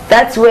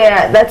that's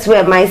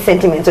where my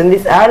sentiments on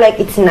this are. Like,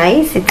 it's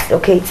nice, it's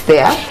okay, it's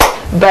there,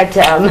 but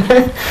there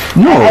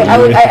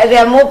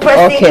are more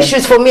pressing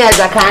issues for me as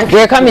a country.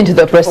 We're coming to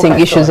the pressing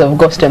issues of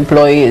ghost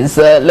employees.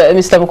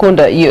 Mr.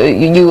 Mukunda,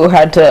 you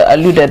had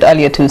alluded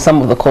earlier to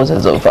some of the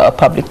causes of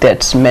public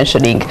debt,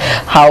 mentioning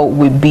how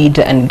we bid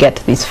and get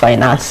this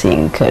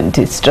financing, and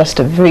it's just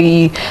a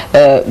very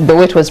the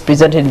way it was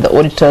presented in the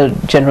Auditor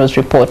General's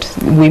report,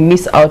 we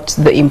miss out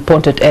the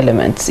important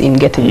elements in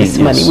getting this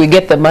money. We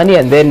get the money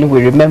and then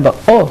we remember,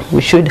 oh,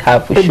 we should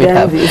have. When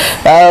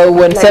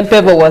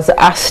Sempeba was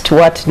asked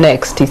what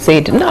next, he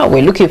said, no,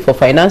 we're looking for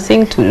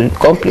financing to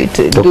complete,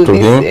 do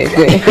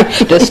this.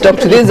 Just talk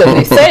to this, and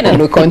they said,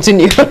 and we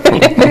continue.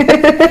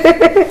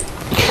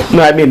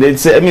 No, I mean,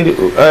 it's,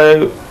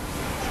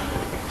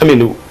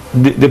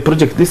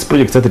 this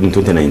project started in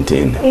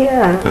 2019.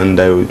 Yeah. And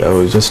I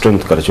was just trying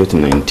to calculate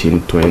in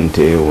 19,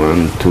 20,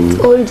 1,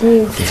 2. Old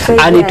news.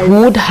 And it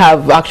would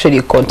have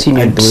actually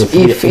continued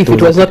if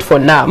it was not for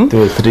NAM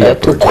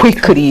to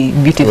quickly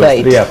beautify it.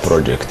 It was a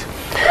project.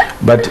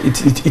 But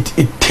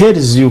it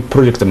tells you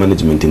project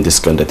management in this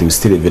country that is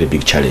still a very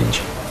big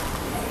challenge.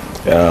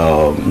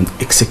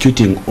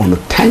 Executing on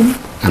time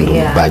and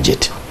on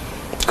budget,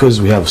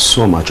 because we have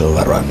so much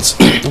overruns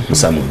in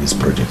some of these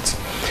projects.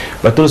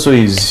 But also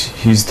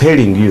he's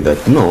telling you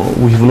that no,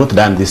 we have not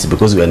done this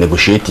because we are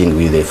negotiating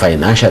with a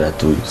financier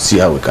to see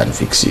how we can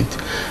fix it.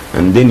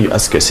 And then you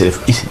ask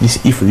yourself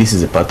if this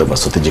is a part of a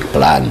strategic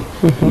plan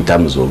in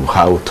terms of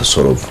how to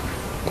solve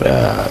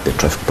the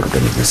traffic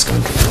problem in this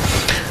country.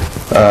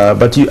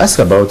 But you ask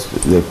about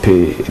the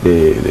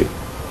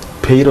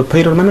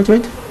payroll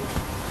management,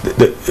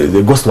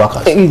 the ghost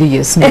workers.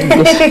 Yes.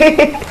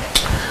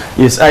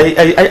 Yes,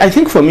 I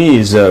think for me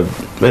is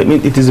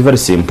it is very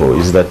simple.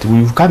 Is that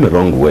we've come a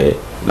long way,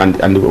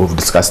 and we've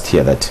discussed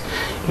here that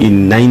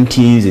in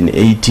 90s, in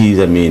 80s,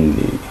 I mean,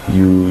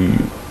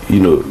 you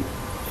know,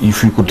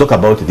 if you could talk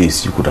about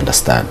this, you could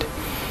understand.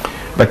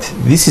 But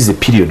this is a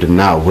period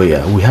now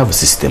where we have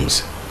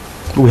systems,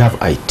 we have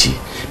IT,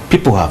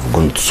 people have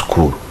gone to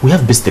school, we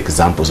have best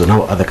examples on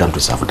how other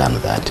countries have done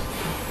that.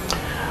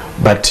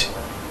 But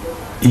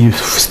you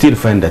still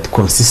find that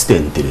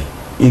consistently,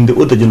 in the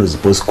Auditor General's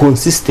report,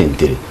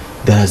 consistently,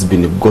 there has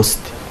been a ghost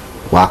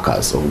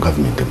workers or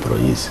government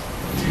employees.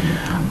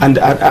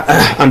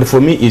 And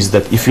for me is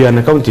that if you are an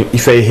accounting,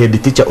 if I head the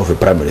teacher of a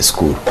primary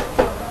school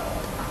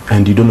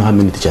and you don't know how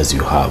many teachers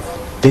you have,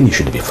 then you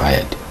should be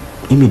fired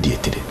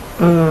immediately.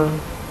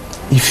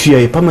 If you are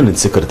a permanent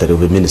secretary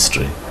of a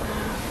ministry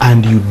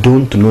and you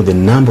don't know the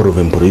number of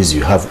employees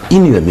you have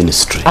in your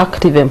ministry.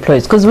 Active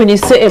employees, because when you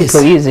say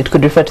employees, it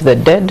could refer to the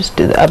dead,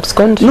 to the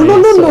abscond.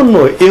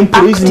 No.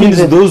 Employees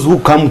means those who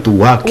come to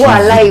work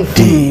every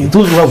day,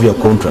 those who have your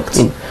contracts,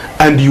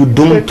 and you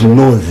don't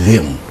know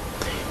them.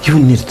 You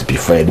need to be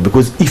fired,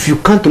 because if you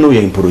can't know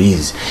your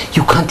employees,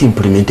 you can't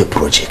implement a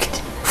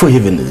project. For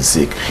heaven's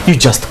sake, you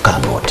just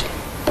cannot.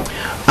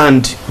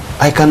 And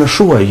I can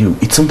assure you,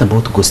 it's not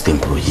about ghost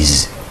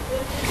employees.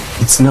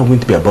 It's now going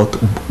to be about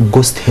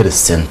ghost health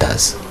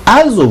centers.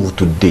 As of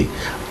today,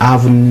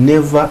 I've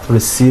never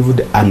received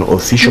an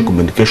official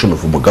communication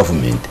from the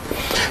government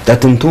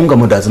that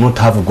Ntungamo does not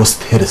have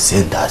ghost health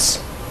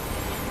centers.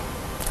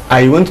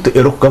 I went to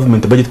a local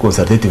government budget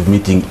consultative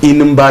meeting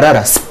in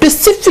Mbarara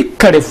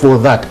specifically for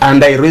that,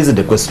 and I raised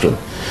the question.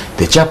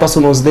 The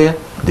chairperson was there,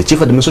 the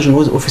chief administration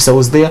officer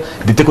was there,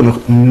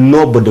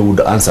 nobody would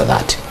answer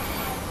that.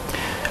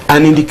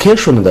 An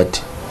indication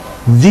that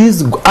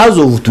these, as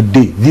of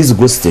today, these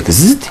ghosts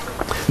exist.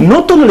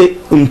 Not only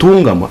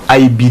Ntungamo,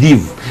 I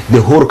believe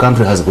the whole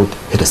country has got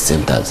health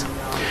centers.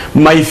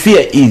 My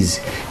fear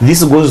is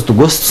this goes to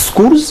ghost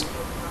schools,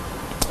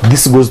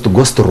 this goes to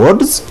ghost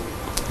roads,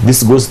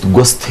 this goes to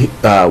ghost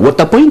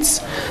water points,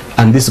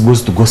 and this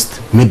goes to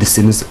ghost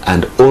medicines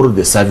and all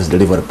the service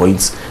delivery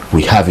points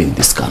we have in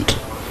this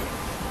country.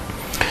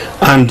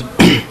 And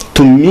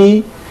to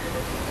me,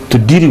 to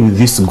deal with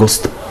this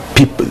ghost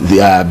people,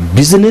 their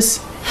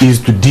business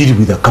is to deal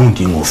with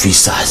accounting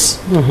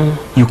officers.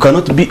 You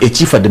cannot be a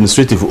chief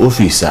administrative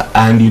officer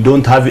and you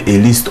don't have a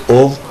list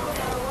of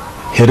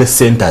health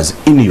centers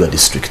in your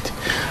district,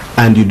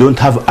 and you don't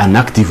have an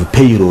active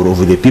payroll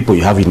of the people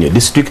you have in your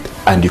district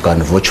and you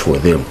can vouch for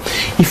them.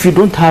 If you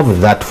don't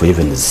have that, for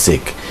heaven's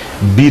sake,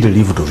 be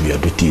relieved of your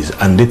duties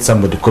and let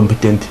somebody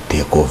competent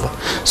take over.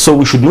 So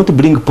we should not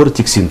bring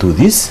politics into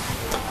this.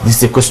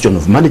 This is a question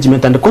of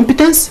management and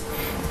competence,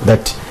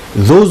 that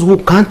those who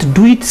can't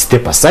do it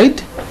step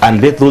aside and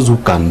let those who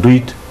can do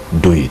it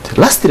do it.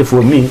 Lastly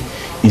for me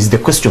is the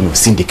question of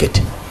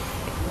syndicate.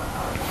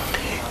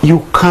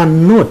 You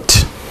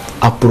cannot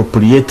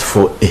appropriate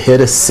for a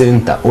health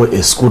center or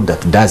a school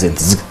that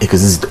doesn't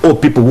exist, or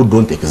people who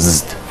don't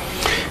exist,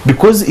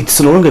 because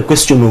it's no longer a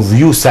question of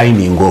you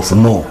signing off.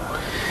 No,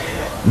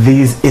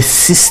 there is a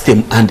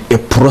system and a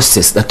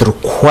process that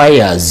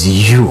requires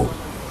you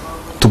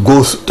to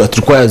go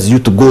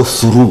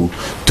through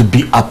to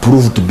be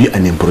approved to be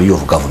an employee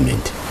of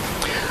government.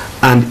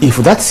 And if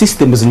that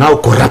system is now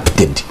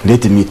corrupted,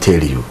 let me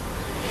tell you,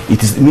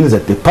 it means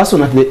that the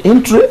person at the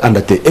entry and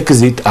at the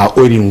exit are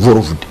all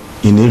involved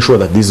in ensure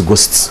that these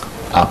ghosts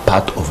are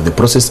part of the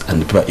process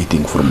and people are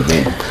eating from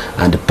them.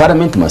 And the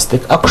parliament must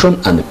take action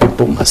and the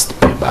people must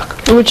pay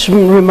back. Which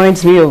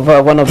reminds me of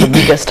one of the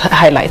biggest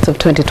highlights of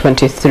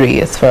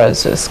 2023 as far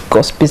as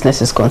ghost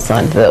business is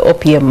concerned, the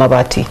OPM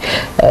Mabati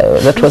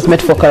that was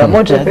made for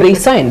Karamoja. They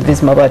signed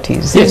these Mabatis.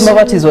 Yes. These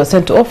Mabatis were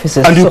sent to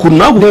offices. And so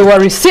they were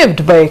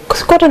received by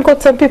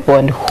quote-unquote some people.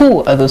 And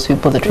who are those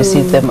people that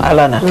received them,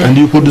 Alana? And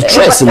you could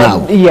trace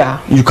now.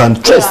 Yeah. You can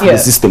trace the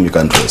system, you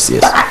can trace, yes.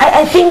 But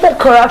I think that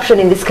corruption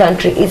in this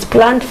country is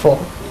planned for.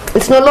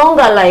 It's no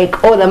longer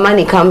like, oh, the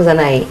money comes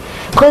and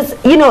because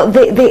you know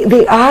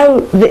there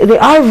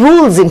are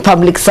rules in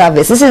public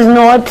service. This is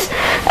not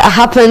a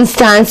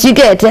happenstance, you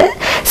get it.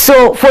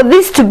 So for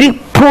this to be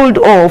pulled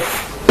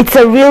off, it's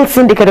a real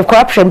syndicate of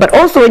corruption. But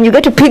also when you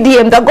get to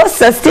PDM, the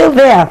ghosts are still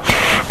there.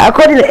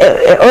 According to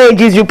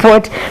OAG's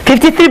report,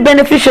 53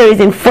 beneficiaries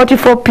in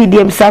 44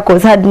 PDM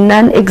circles had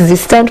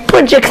non-existent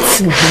projects.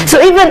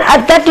 So even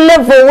at that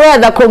level where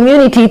the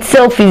community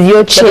itself is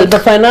your check, at the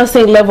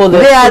financing level,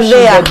 they are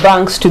there. The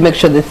banks to make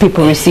sure that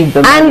people receive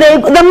the money.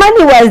 And the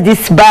money was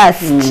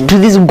disbursed to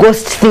these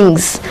ghost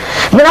things.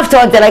 Then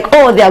afterwards they're like,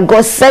 oh, they are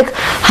ghosts. Like,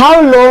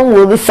 how long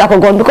will this circle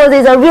go on? Because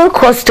there's a real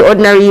cost to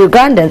ordinary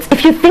Ugandans.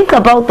 If you think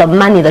about the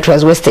money that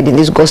was wasted in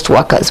these ghost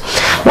workers,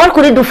 what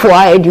could it do for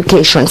our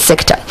education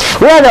sector?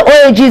 Where the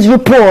OAG's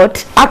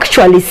report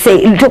actually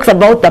it talks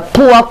about the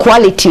poor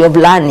quality of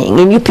learning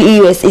in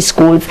UPE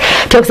schools,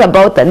 talks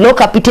about the low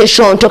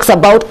capitation, talks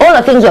about all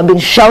the things we've been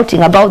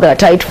shouting about, the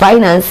tight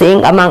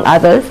financing, among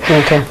others.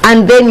 Okay.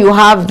 And then you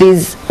have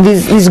these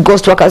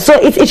ghost workers. So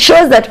it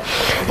shows that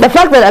the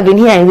fact that I've been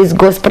hearing these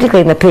ghosts,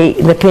 particularly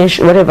in the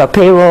pension, whatever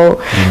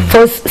payroll,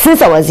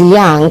 since I was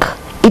young,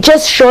 it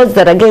just shows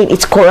that again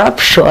it's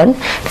corruption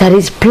that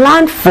is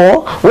planned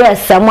for, where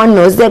someone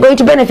knows they're going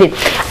to benefit.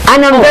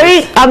 And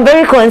I'm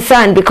very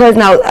concerned, because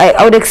now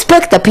I would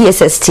expect the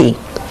PSST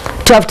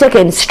to have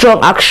taken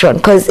strong action,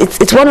 because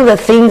it's one of the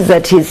things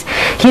that he's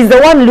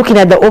the one looking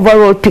at the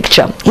overall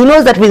picture. He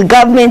knows that with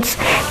government's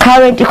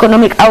current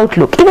economic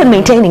outlook, even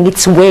maintaining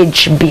its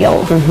wage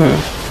bill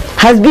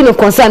has been of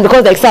concern,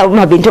 because like some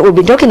we've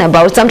been talking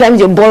about, sometimes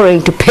you're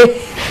borrowing to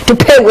pay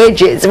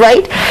wages,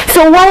 right?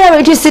 So why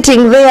aren't you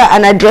sitting there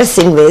and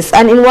addressing this?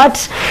 And in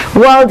what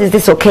world is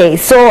this okay?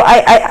 So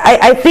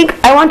I think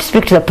I want to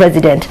speak to the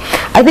president.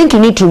 I think you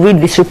need to read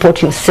this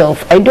report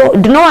yourself.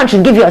 No one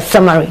should give you a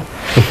summary.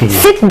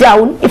 Sit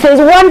down. If there's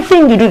one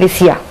thing you do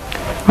this year,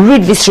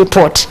 read this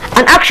report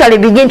and actually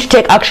begin to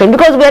take action,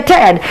 because we're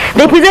tired.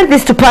 They present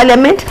this to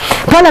Parliament.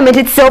 Parliament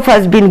itself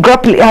has been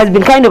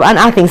kind of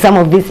unearthing some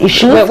of these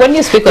issues. Well, when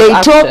you speak of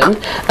action,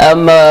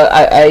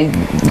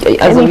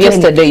 as of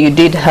yesterday, you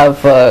did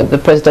have the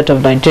president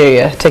of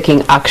Nigeria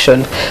taking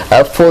action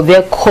for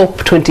their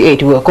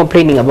COP28. We were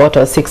complaining about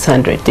our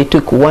 600. They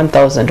took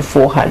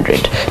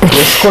 1,400 to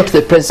escort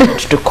the president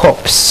to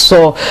COP.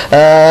 So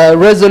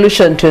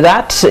resolution to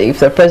that, if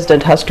the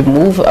president has to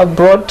move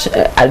abroad,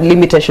 a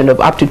limitation of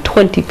up to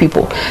 20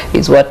 people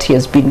is what he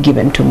has been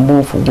given to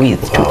move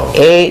with to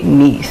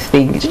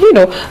anything. You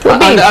know,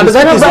 and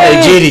that is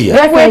Nigeria.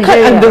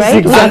 And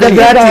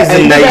that is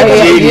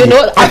Nigeria. You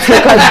know,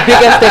 Africa's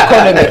biggest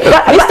economy.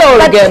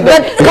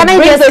 But can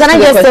I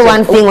just say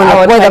one thing on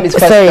our time is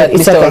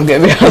Mr.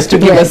 Ogebe has to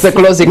give us a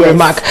closing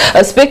remark.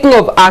 Speaking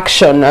of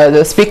action,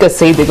 the speaker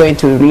said they're going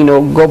to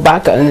go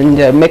back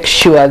and make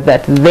sure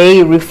that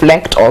they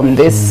reflect on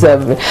this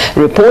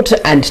report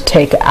and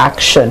take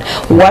action.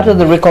 What are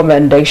the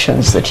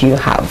recommendations that you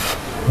have?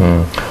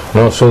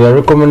 No, so the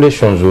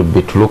recommendations would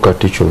be to look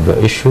at each of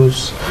the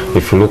issues.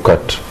 If you look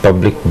at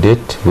public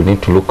debt, we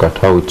need to look at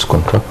how it's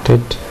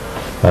contracted,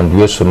 and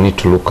we also need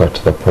to look at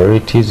the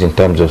priorities in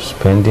terms of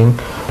spending.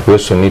 We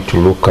also need to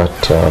look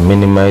at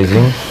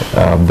minimizing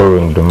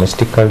borrowing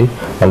domestically,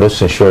 and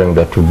also ensuring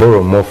that we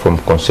borrow more from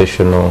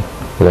concessional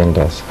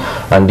lenders.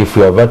 And if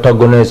we have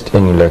antagonized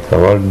any, like the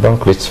World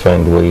Bank, let's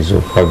find ways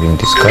of having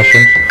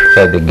discussions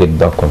so that they get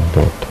back on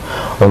board.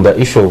 On the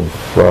issue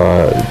of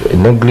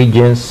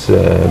negligence,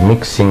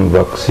 mixing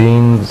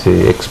vaccines,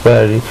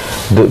 expiry,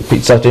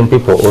 certain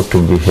people ought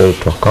to be held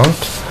to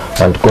account,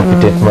 and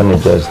competent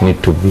managers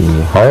need to be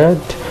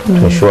hired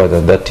to ensure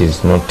that that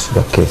is not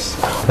the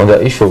case. On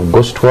the issue of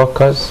ghost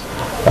workers,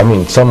 I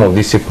mean, some of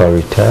these people are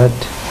retired,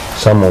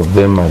 some of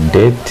them are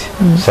dead,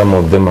 some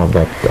of them have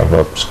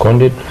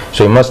absconded.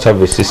 So you must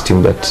have a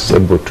system that is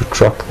able to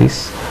track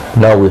this.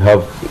 Now we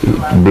have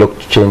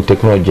blockchain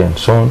technology and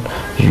so on.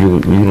 You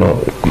know,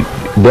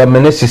 there are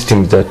many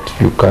systems that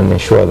you can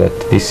ensure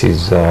that this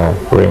is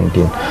reined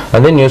in.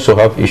 And then you also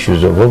have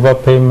issues of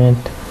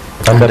overpayment,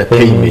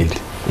 underpayment,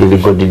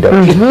 illegal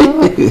deduction.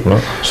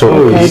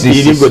 So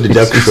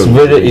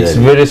it's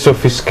very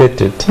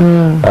sophisticated.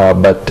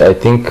 But I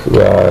think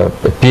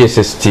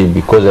PSST,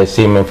 because I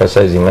see him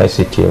emphasizing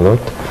ICT a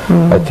lot,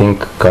 I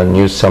think can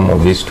use some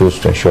of these tools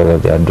to ensure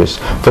that they address.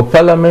 For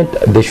Parliament,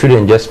 they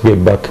shouldn't just be a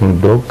backing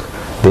dog.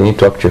 They need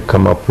to actually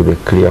come up with a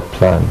clear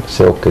plan.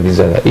 Say, okay, these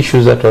are the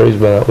issues that are raised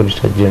by the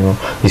Auditor General.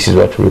 This is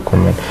what we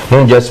recommend.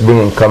 Not just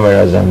bringing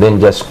cameras and then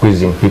just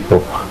squeezing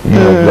people, you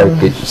know,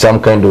 like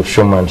some kind of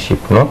showmanship.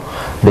 No,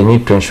 they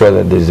need to ensure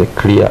that there's a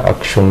clear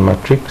action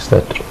matrix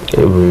that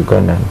every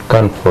Ugandan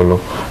can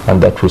follow,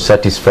 and that will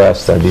satisfy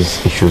us that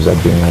these issues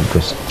are being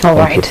addressed. All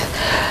right.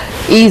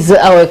 Is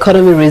our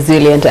economy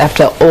resilient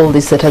after all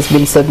this that has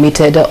been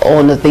submitted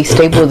on this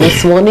table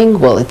this morning?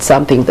 Well, it's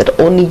something that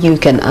only you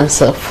can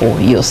answer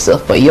for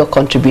yourself by your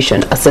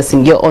contribution,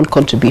 assessing your own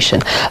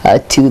contribution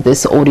to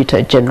this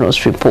Auditor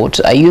General's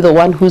report. Are you the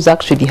one who's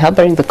actually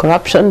harboring the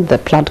corruption, the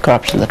planned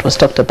corruption that was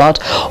talked about,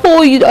 or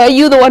are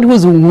you the one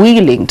who's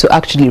willing to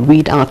actually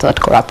weed out that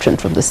corruption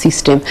from the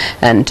system,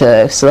 and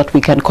so that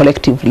we can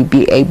collectively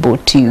be able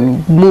to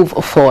move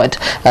forward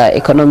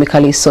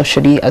economically,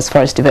 socially, as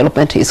far as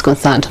development is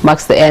concerned?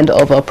 Marks the end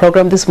of our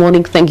program this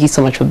morning. Thank you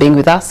so much for being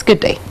with us.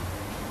 Good day.